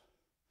focus.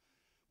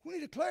 We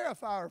need to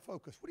clarify our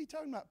focus. What are you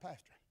talking about,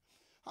 Pastor?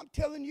 I'm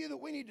telling you that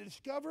we need to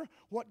discover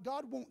what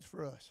God wants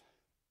for us.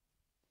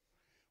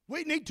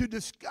 We need to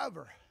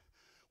discover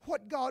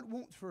what God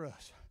wants for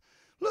us.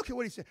 Look at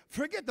what he said.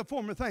 Forget the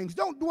former things.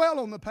 Don't dwell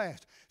on the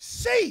past.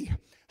 See,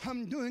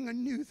 I'm doing a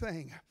new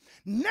thing.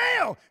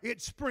 Now it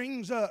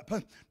springs up.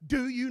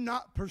 Do you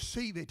not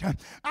perceive it?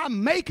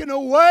 I'm making a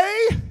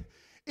way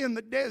in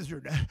the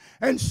desert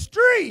and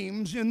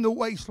streams in the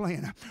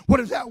wasteland. What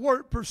does that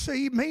word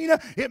perceive mean?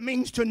 It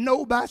means to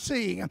know by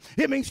seeing.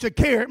 It means to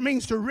care. It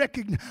means to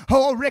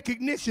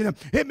recognition.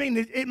 It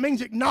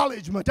means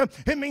acknowledgement.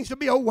 It means to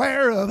be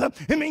aware of.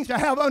 It means to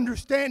have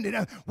understanding.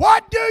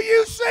 What do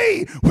you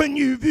see when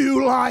you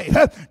view life?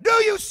 Do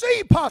you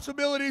see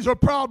possibilities or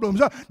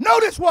problems?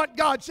 Notice what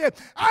God said.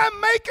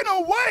 I'm making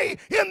a way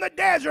in the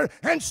desert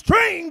and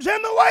streams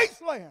in the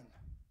wasteland.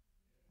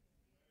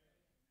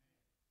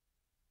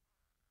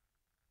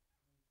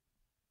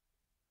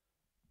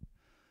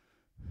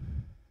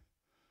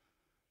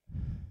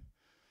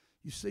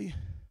 You see,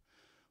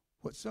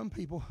 what some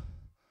people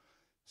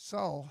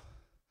saw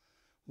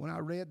when I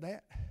read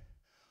that,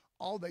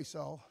 all they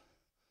saw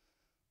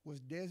was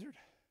desert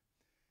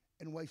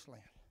and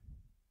wasteland.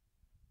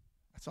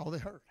 That's all they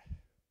heard.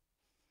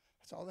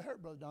 That's all they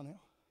heard, Brother Donnell.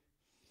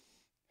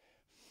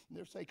 And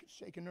they're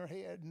shaking their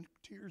head and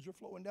tears are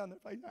flowing down their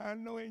face. I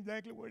know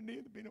exactly what it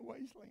is to be in a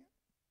wasteland.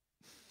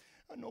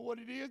 I know what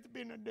it is to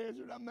be in the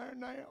desert. I'm there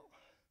now.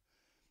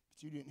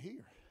 But you didn't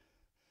hear.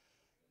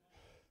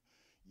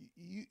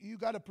 You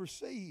got to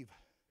perceive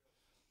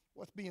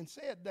what's being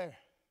said there.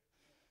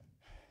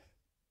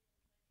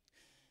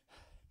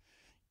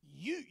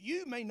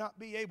 You may not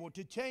be able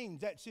to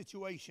change that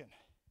situation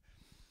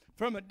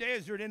from a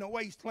desert and a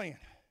wasteland.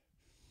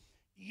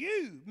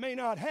 You may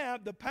not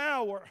have the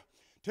power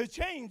to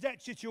change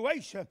that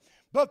situation.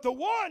 But the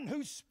one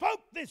who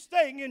spoke this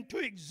thing into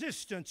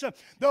existence,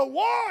 the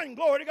one,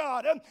 glory to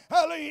God,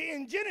 hallelujah,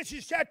 in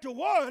Genesis chapter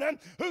 1,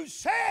 who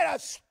said, I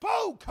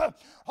spoke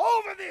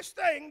over this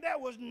thing that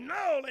was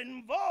null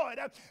and void.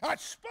 I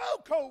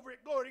spoke over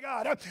it, glory to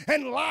God,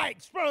 and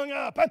light sprung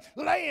up,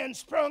 land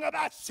sprung up.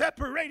 I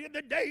separated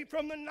the day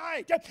from the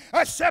night.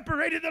 I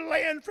separated the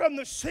land from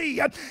the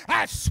sea.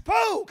 I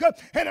spoke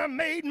and I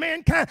made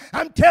mankind.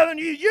 I'm telling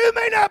you, you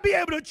may not be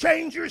able to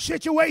change your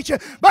situation,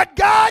 but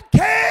God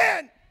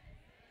can.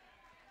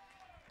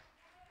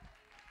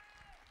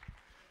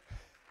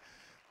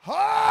 Oh,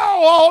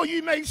 all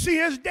you may see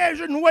is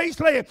desert and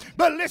wasteland.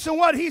 But listen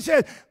what he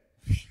said.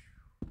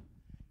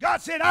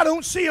 God said, I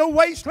don't see a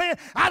wasteland.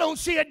 I don't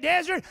see a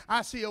desert.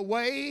 I see a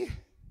way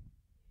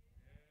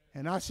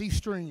and I see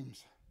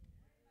streams.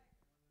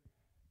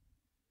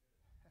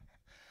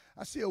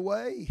 I see a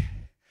way.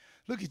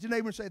 Look at your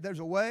neighbor and say, there's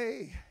a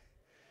way.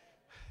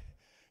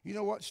 You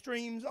know what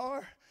streams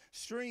are?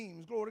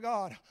 Streams, glory to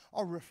God,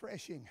 are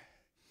refreshing.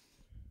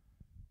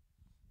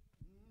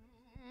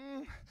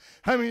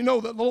 How many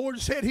know that the Lord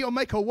said He'll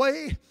make a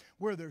way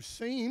where there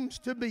seems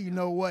to be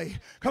no way?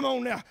 Come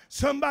on now.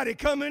 Somebody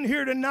come in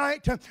here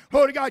tonight.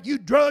 Lord God, you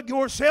drug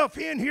yourself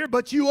in here,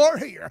 but you are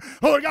here.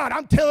 Lord God,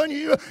 I'm telling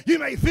you, you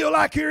may feel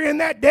like you're in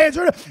that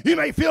desert. You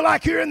may feel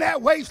like you're in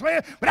that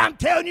wasteland, but I'm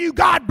telling you,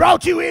 God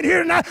brought you in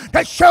here tonight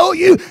to show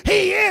you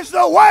He is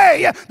the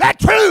way, the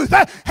truth,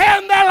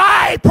 and the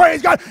life.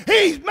 Praise God.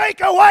 He's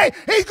making a way.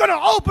 He's going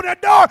to open a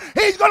door.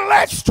 He's going to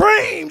let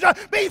streams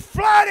be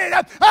flooded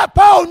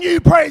upon you.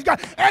 Praise God.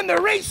 And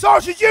the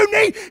resources you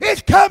need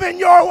is coming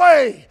your way.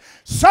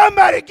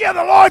 Somebody give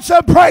the Lord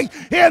some praise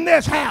in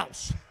this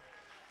house.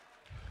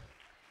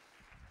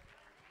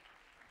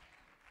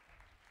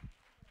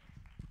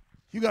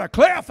 You got to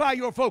clarify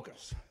your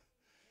focus.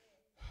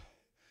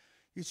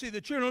 You see,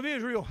 the children of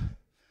Israel,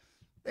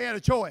 they had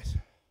a choice.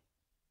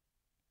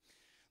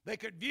 They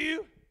could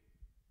view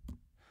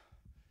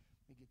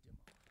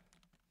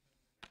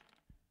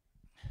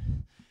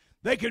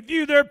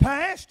their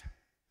past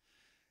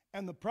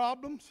and the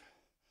problems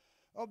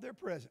of their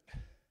present.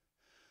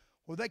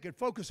 Or they could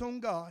focus on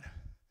God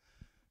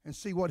and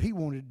see what He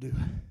wanted to do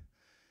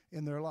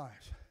in their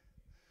lives.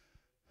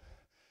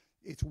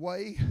 It's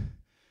way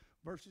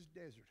versus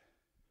desert.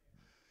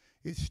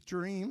 It's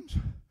streams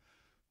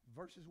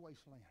versus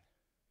wasteland.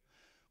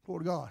 Glory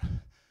to God.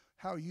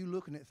 How are you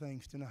looking at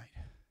things tonight?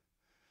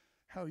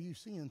 How are you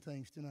seeing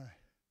things tonight?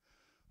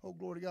 Oh,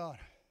 glory to God.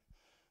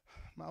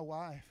 My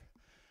wife,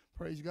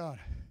 praise God,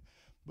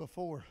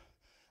 before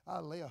I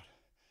left,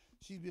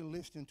 she's been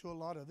listening to a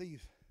lot of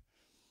these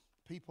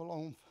people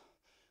on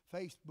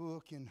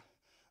Facebook and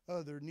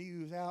other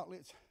news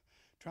outlets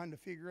trying to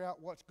figure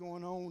out what's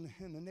going on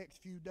in the next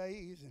few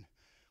days. And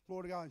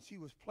glory to God, and she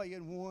was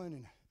playing one,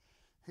 and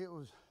it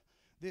was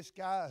this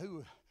guy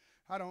who,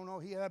 I don't know,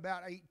 he had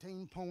about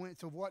 18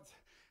 points of what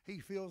he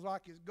feels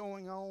like is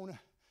going on.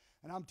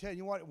 And I'm telling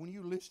you what, when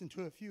you listen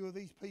to a few of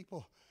these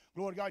people,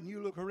 glory to God, and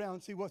you look around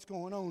and see what's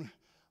going on,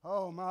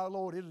 oh my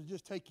Lord, it'll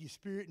just take your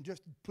spirit and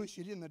just push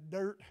it in the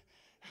dirt.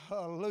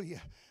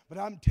 Hallelujah. But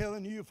I'm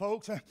telling you,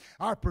 folks,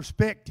 our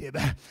perspective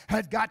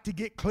has got to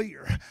get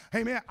clear.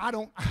 Amen.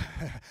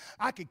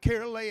 I could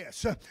care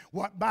less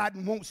what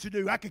Biden wants to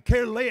do. I could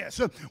care less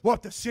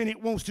what the Senate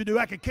wants to do.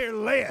 I could care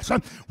less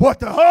what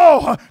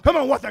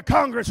the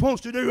Congress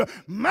wants to do.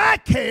 My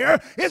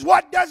care is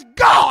what does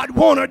God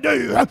want to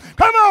do.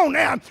 Come on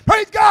now.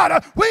 Praise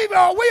God. We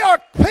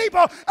are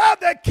people of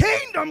the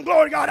kingdom.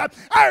 Glory to God.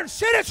 Our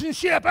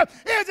citizenship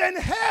is in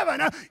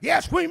heaven.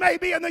 Yes, we may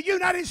be in the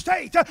United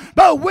States,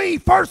 but we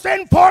first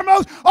and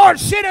foremost are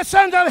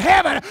citizens of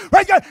heaven.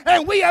 Praise God.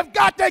 And we have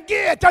got to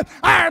get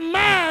our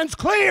minds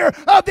clear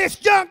of this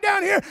junk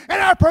down here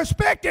and our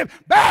perspective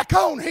back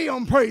on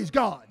Him. Praise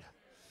God.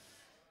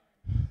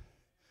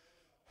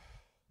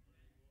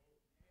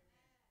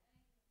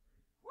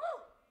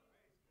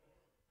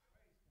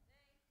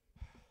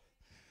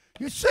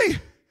 You see,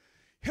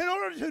 in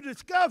order to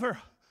discover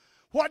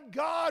what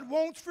God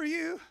wants for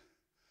you,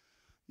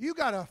 you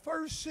got to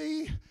first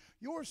see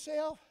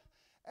yourself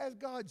as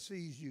God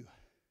sees you.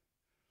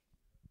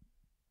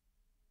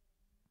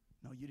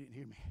 No, you didn't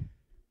hear me.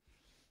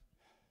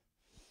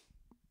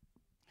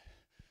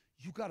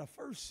 You got to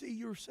first see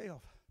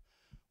yourself.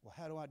 Well,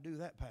 how do I do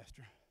that,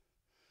 Pastor?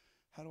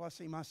 How do I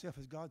see myself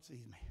as God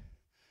sees me?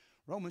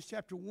 Romans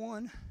chapter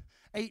 1,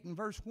 8 and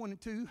verse 1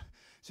 and 2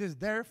 says,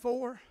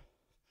 therefore,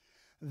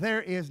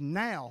 there is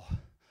now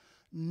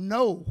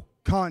no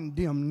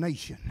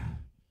condemnation.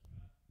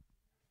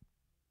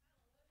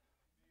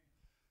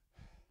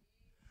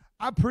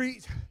 I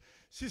preached,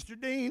 Sister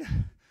Dean,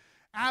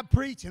 I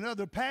preach and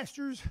other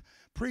pastors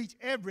preach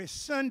every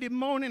Sunday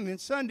morning and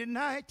Sunday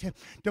night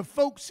to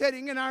folks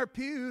sitting in our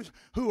pews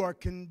who are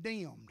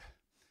condemned.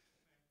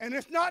 And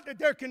it's not that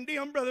they're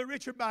condemned, Brother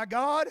Richard, by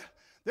God.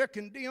 They're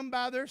condemned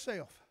by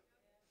themselves.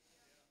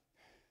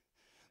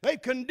 They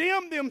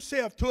condemn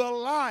themselves to a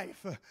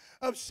life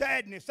of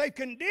sadness. They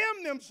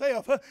condemn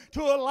themselves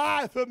to a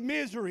life of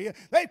misery.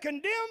 They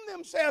condemn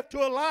themselves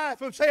to a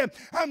life of saying,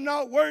 I'm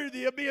not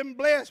worthy of being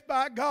blessed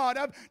by God.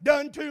 I've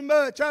done too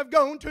much. I've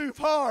gone too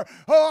far.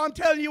 Oh, I'm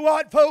telling you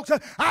what, folks,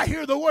 I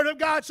hear the Word of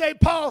God say,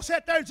 Paul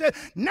sat there and said,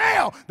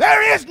 now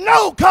there is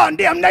no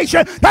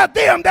condemnation to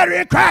them that are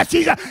in Christ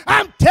Jesus.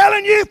 I'm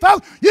telling you,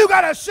 folks, you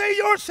got to see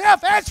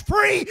yourself as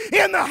free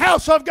in the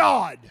house of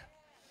God.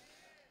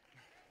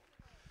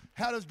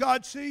 How does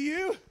God see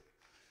you?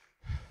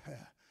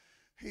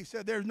 He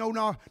said there's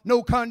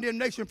no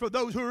condemnation for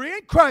those who are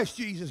in Christ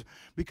Jesus,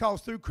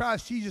 because through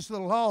Christ Jesus the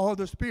law of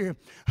the Spirit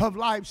of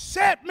life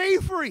set me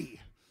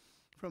free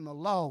from the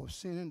law of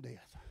sin and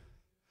death.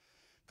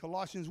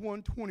 Colossians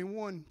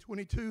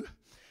 1:21-22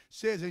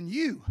 says, and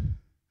you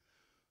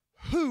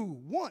who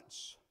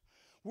once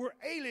were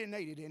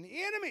alienated and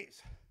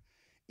enemies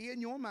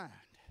in your mind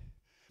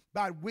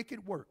by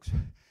wicked works,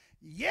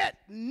 yet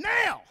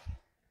now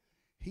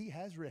He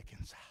has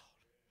reconciled.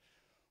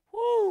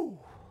 Woo!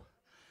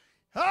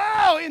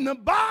 Oh, in the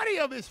body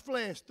of His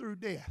flesh through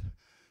death,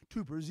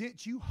 to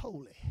present you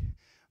holy,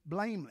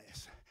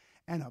 blameless,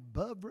 and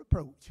above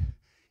reproach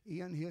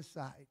in His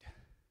sight.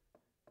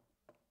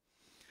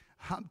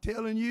 I'm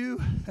telling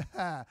you,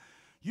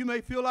 you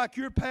may feel like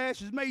your past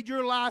has made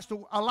your life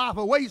a life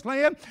of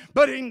wasteland,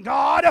 but in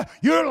God,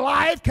 your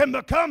life can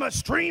become a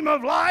stream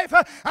of life.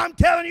 I'm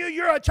telling you,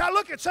 you're a child.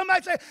 Look at somebody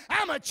and say,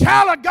 I'm a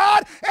child of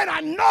God, and I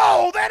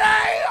know that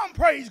I am.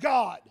 Praise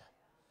God.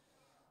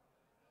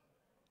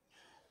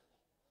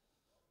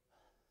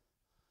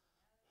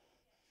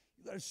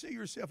 You got to see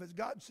yourself as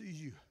God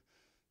sees you.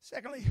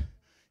 Secondly,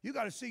 you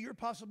got to see your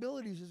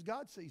possibilities as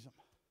God sees them.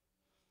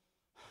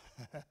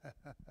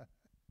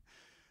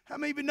 How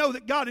many of you know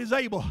that God is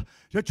able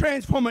to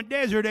transform a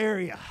desert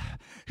area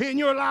in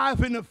your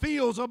life in the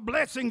fields of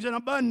blessings and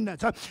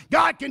abundance?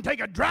 God can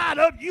take a dried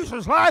up,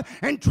 useless life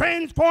and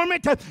transform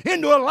it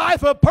into a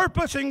life of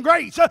purpose and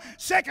grace. 2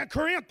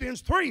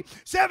 Corinthians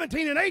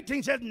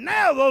 3:17-18 says,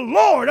 now the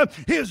Lord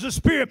is the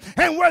Spirit,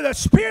 and where the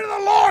Spirit of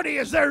the Lord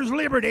is, there's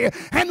liberty.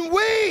 And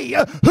we,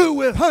 who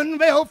with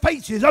unveiled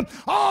faces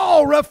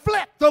all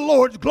reflect the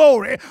Lord's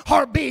glory,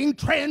 are being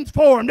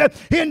transformed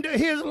into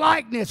His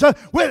likeness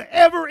with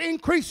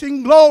ever-increasing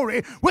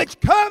glory, which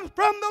comes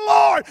from the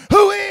Lord,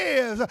 who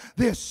is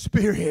this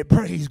Spirit.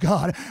 Praise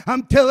God.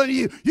 I'm telling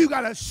you, you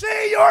got to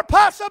see your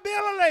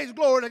possibilities.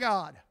 Glory to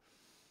God.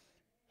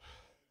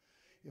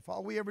 If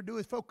all we ever do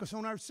is focus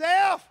on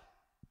ourselves,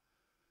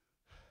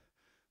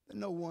 then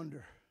no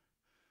wonder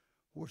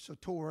we're so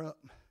tore up,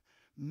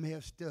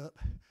 messed up,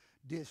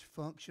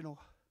 dysfunctional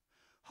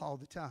all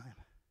the time.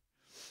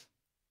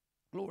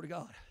 Glory to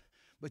God.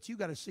 But you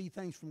got to see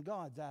things from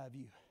God's eye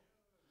view.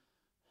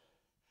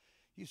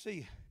 You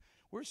see,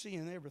 we're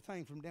seeing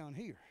everything from down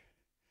here.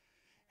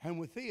 And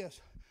with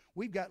this,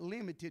 we've got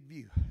limited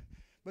view.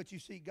 But you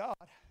see, God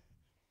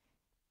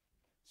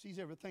sees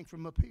everything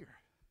from up here.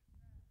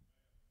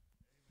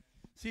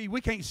 See,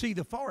 we can't see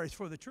the forest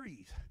for the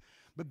trees,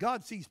 but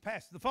God sees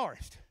past the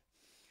forest.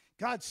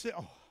 God sees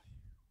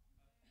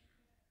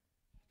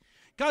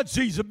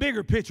a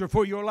bigger picture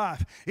for your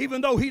life,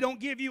 even though He don't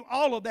give you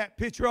all of that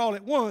picture all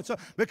at once,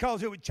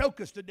 because it would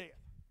choke us to death.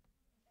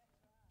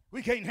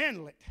 We can't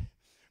handle it.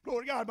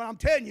 Glory to God, but I'm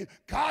telling you,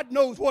 God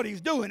knows what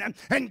He's doing,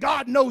 and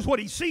God knows what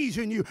He sees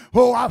in you.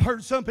 Oh, I've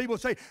heard some people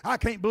say, I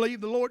can't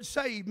believe the Lord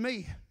saved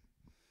me.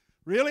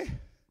 Really?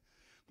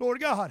 Glory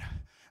to God.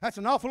 That's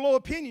an awful low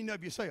opinion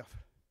of yourself.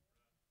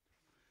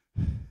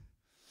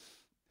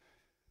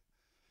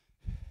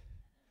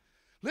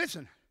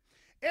 Listen,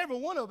 every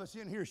one of us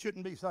in here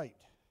shouldn't be saved.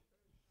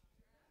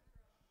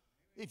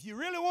 If you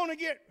really want to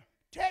get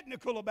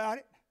technical about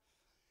it,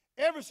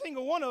 every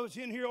single one of us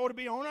in here ought to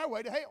be on our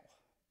way to hell.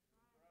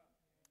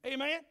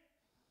 Amen.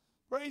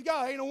 Praise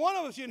God. Ain't no one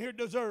of us in here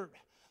deserve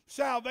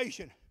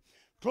salvation.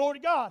 Glory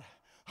to God.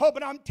 Oh,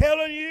 but I'm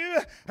telling you,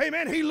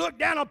 amen, He looked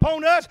down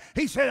upon us.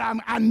 He said,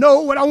 I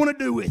know what I want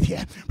to do with you.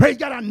 Praise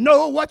God, I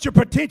know what your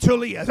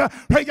potential is.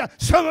 Praise God,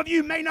 some of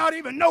you may not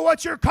even know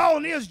what your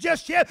calling is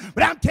just yet,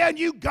 but I'm telling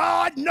you,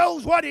 God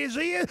knows what it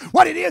is,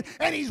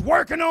 and He's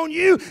working on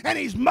you, and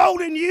He's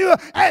molding you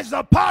as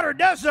the potter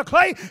does the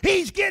clay.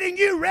 He's getting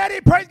you ready,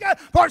 praise God,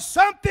 for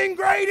something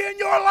great in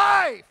your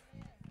life.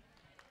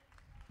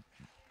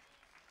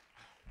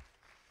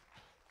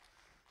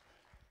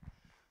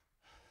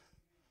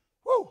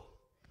 Woo!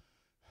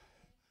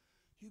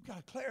 You've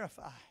got to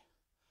clarify.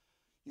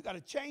 You've got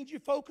to change your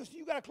focus.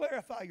 You've got to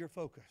clarify your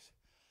focus.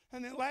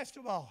 And then last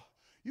of all,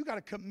 you've got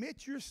to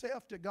commit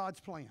yourself to God's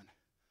plan.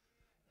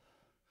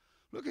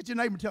 Look at your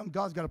neighbor and tell him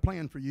God's got a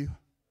plan for you.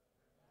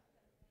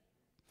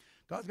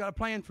 God's got a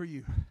plan for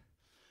you.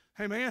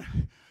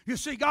 Amen. You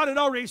see, God had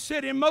already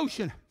set in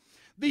motion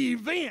the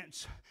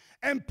events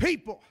and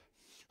people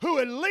who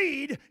would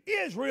lead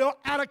Israel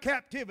out of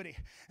captivity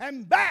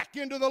and back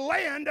into the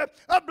land of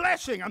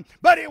blessing.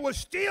 But it was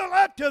still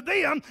up to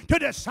them to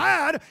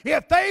decide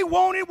if they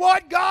wanted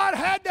what God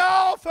had to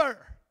offer.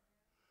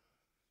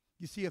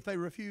 You see, if they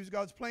refused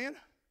God's plan,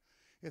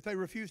 if they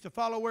refused to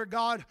follow where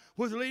God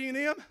was leading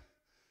them,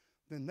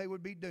 then they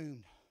would be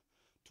doomed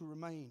to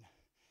remain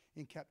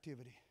in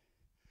captivity.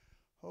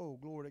 Oh,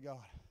 glory to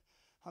God.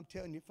 I'm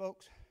telling you,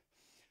 folks,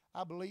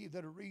 I believe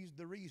that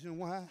the reason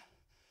why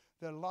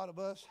that a lot of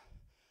us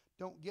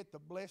don't get the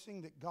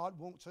blessing that God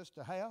wants us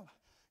to have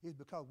is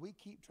because we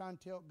keep trying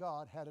to tell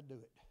God how to do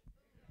it.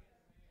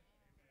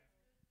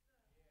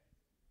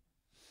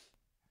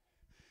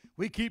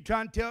 We keep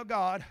trying to tell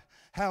God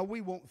how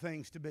we want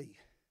things to be.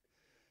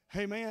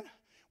 Amen.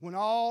 When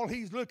all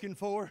He's looking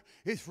for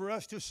is for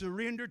us to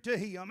surrender to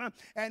Him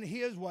and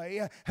His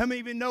way. How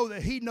many of you know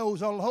that He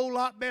knows a whole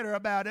lot better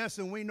about us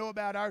than we know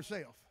about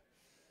ourselves?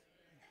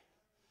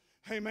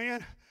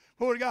 Amen.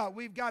 Lord God,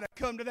 we've got to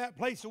come to that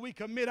place where we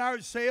commit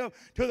ourselves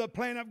to the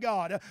plan of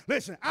God.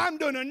 Listen, I'm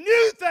doing a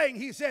new thing,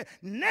 He said.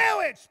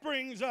 Now it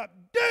springs up.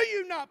 Do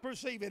you not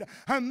perceive it?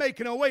 I'm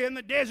making a way in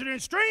the desert and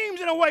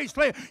streams in a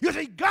wasteland. You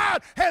see,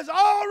 God has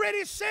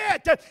already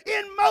set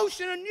in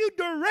motion a new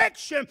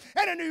direction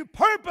and a new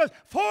purpose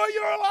for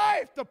your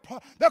life.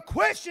 The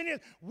question is,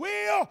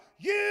 will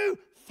you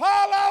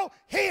follow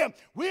Him?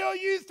 Will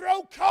you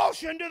throw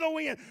caution to the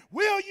wind?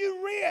 Will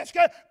you risk,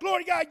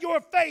 glory to God, your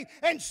faith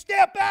and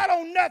step out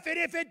on nothing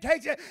if it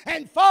takes it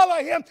and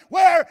follow Him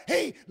where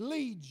He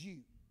leads you?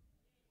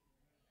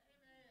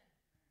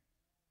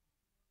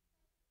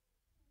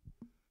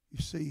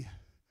 You see,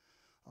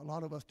 a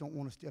lot of us don't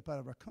want to step out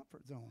of our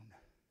comfort zone.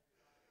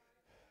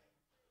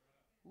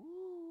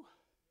 Ooh,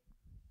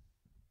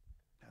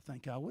 I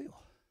think I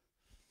will.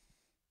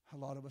 A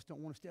lot of us don't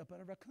want to step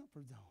out of our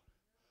comfort zone.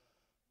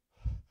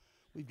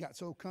 We've got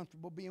so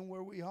comfortable being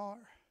where we are.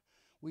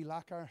 We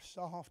like our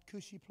soft,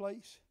 cushy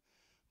place.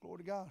 Glory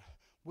to God.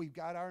 We've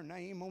got our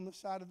name on the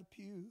side of the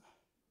pew.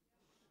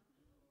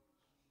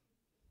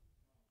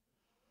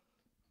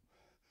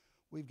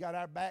 We've got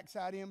our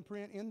backside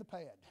imprint in the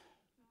pad.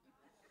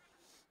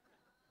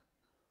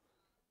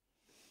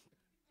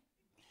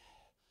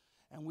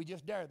 And we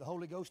just dare the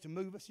Holy Ghost to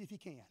move us if He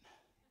can.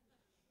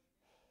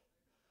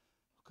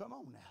 Come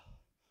on now.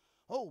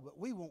 Oh, but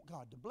we want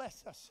God to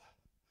bless us.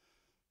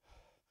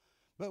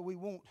 But we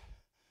want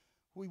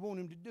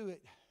Him to do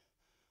it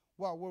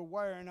while we're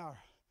wearing our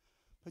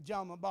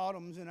pajama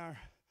bottoms and our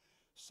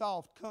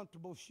soft,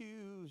 comfortable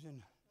shoes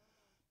and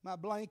my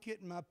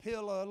blanket and my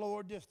pillow.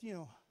 Lord, just,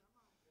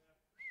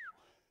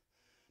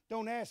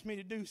 don't ask me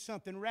to do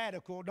something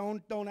radical.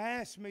 Don't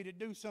ask me to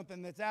do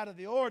something that's out of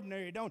the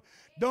ordinary. Don't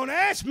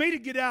ask me to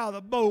get out of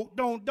the boat.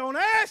 Don't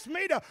ask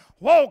me to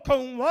walk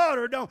on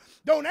water.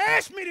 Don't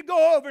ask me to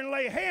go over and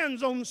lay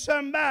hands on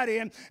somebody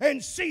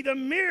and see the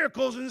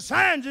miracles and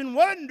signs and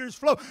wonders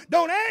flow.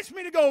 Don't ask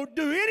me to go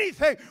do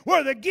anything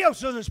where the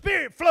gifts of the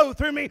Spirit flow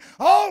through me.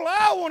 All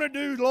I want to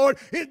do, Lord,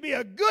 is be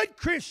a good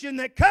Christian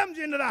that comes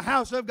into the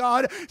house of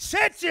God,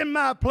 sits in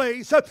my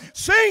place,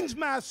 sings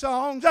my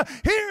songs,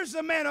 hears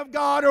the man of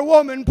God or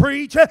woman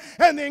preach,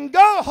 and then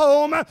go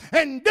home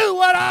and do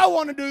what I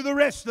want to do the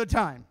rest of the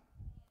time.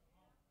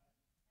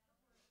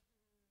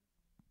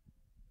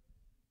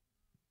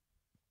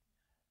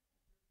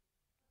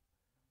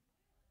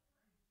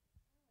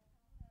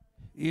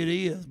 It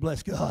is,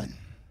 bless God.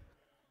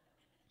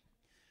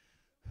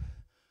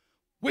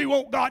 We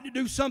want God to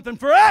do something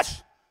for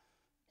us,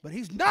 but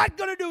He's not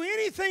going to do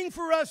anything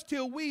for us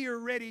till we are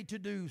ready to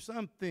do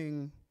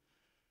something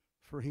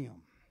for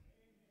Him.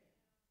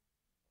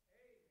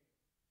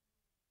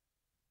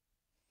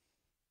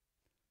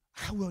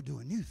 I will do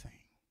a new thing.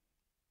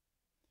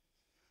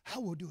 I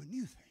will do a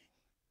new thing.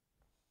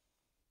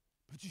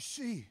 But you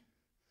see,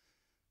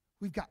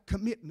 we've got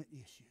commitment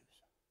issues.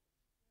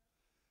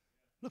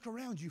 Look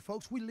around you,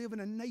 folks. We live in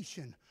a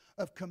nation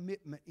of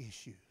commitment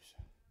issues.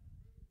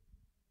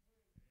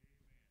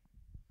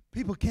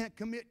 People can't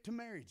commit to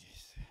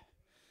marriages.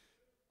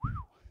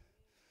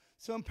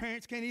 Some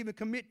parents can't even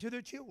commit to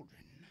their children.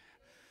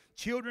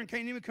 Children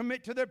can't even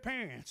commit to their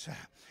parents.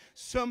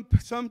 Some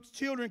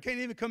children can't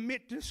even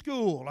commit to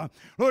school.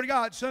 Lord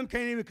God, some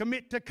can't even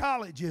commit to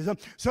colleges.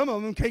 Some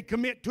of them can't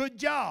commit to a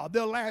job.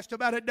 They'll last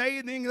about a day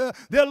and then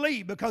they'll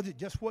leave because it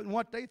just wasn't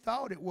what they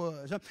thought it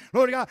was.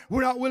 Lord God,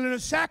 we're not willing to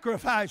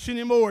sacrifice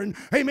anymore. And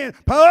amen.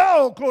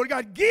 Oh, glory to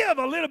God, give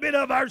a little bit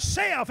of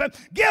ourselves.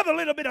 Give a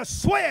little bit of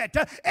sweat,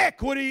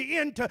 equity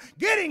into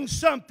getting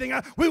something.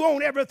 We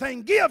want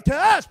everything give to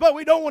us, but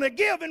we don't want to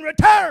give in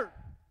return.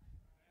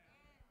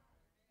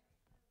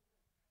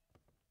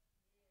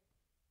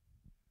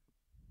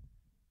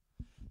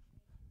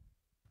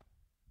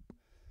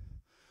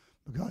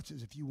 God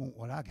says, if you want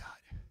what I got,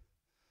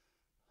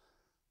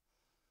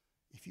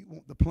 if you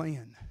want the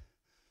plan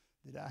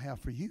that I have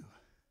for you,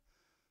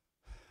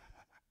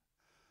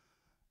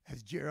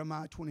 as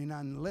Jeremiah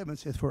 29:11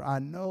 says, for I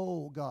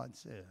know, God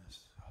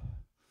says,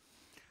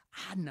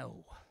 I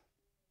know.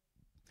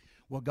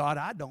 Well, God,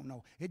 I don't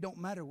know. It don't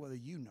matter whether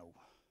you know.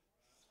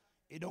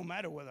 It don't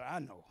matter whether I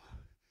know.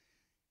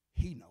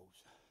 He knows.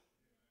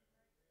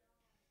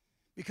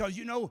 Because,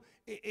 you know,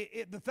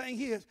 the thing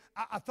is,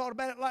 I thought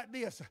about it like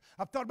this.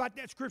 I've thought about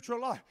that scripture a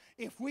lot.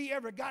 If we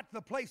ever got to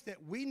the place that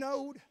we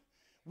knowed,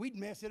 we'd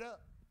mess it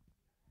up.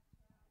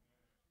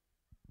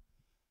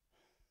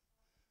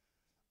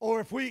 Or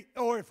if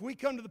we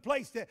come to the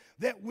place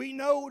that we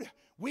knowed,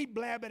 we'd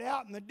blab it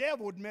out and the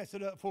devil would mess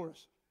it up for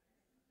us.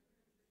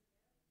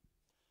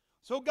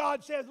 So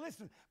God says,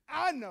 listen,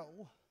 I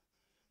know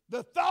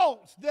the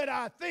thoughts that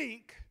I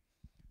think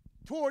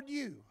toward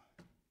you,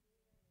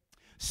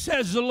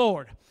 says the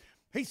Lord.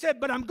 He said,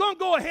 but I'm going to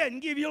go ahead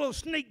and give you a little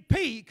sneak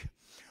peek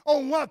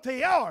on what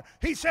they are.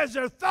 He says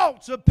they're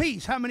thoughts of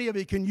peace. How many of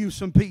you can use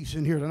some peace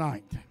in here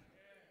tonight?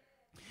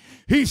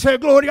 He said,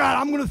 glory to God,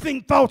 I'm going to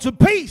think thoughts of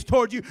peace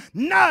toward you,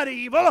 not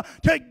evil,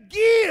 to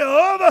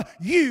give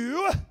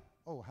you,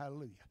 oh,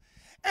 hallelujah,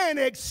 an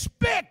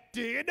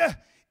expected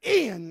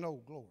end,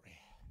 oh, glory.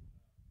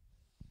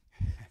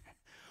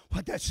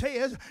 What that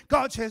says,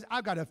 God says,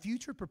 I've got a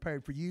future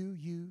prepared for you.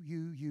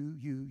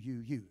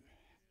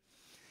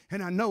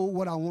 And I know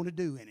what I want to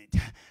do in it.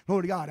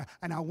 Glory to God.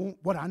 And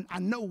I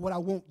know what I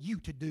want you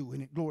to do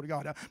in it. Glory to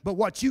God. But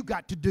what you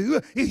got to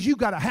do is you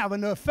got to have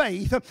enough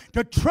faith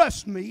to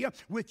trust me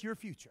with your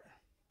future.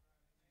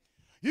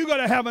 You got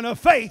to have enough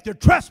faith to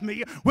trust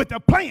me with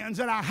the plans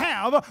that I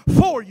have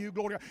for you.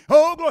 Glory.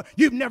 Oh, glory.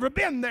 You've never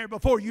been there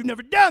before. You've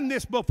never done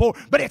this before.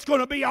 But it's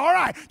going to be all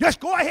right. Just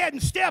go ahead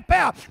and step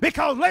out.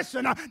 Because,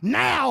 listen,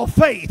 now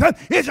faith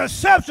is a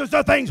substance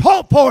of things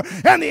hoped for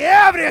and the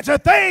evidence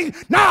of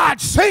things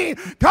not seen.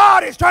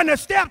 God is trying to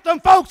step them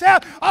folks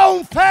out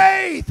on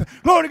faith.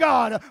 Glory to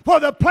God. For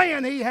the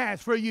plan He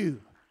has for you.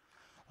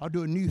 I'll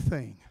do a new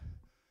thing.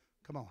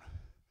 Come on.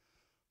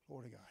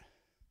 Glory to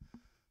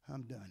God.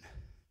 I'm done.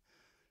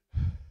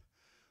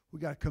 We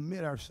got to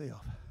commit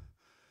ourselves.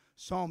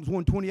 Psalms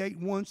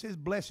 128:1 says,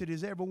 blessed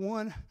is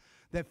everyone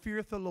that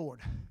feareth the Lord,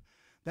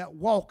 that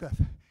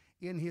walketh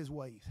in His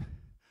ways.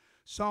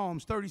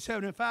 Psalms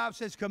 37:5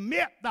 says,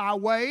 commit thy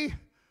way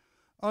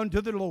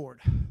unto the Lord.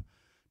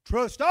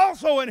 Trust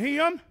also in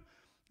Him,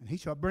 and He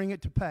shall bring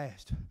it to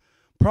pass.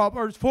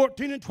 Proverbs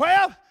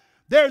 14:12,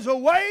 there's a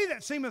way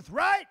that seemeth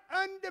right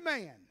unto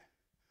man,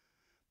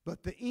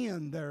 but the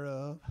end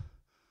thereof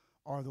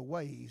are the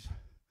ways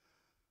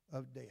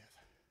of death.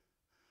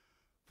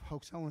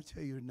 Folks, I want to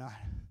tell you tonight,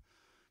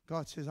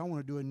 God says, I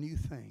want to do a new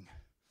thing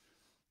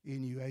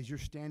in you as you're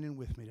standing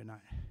with me tonight.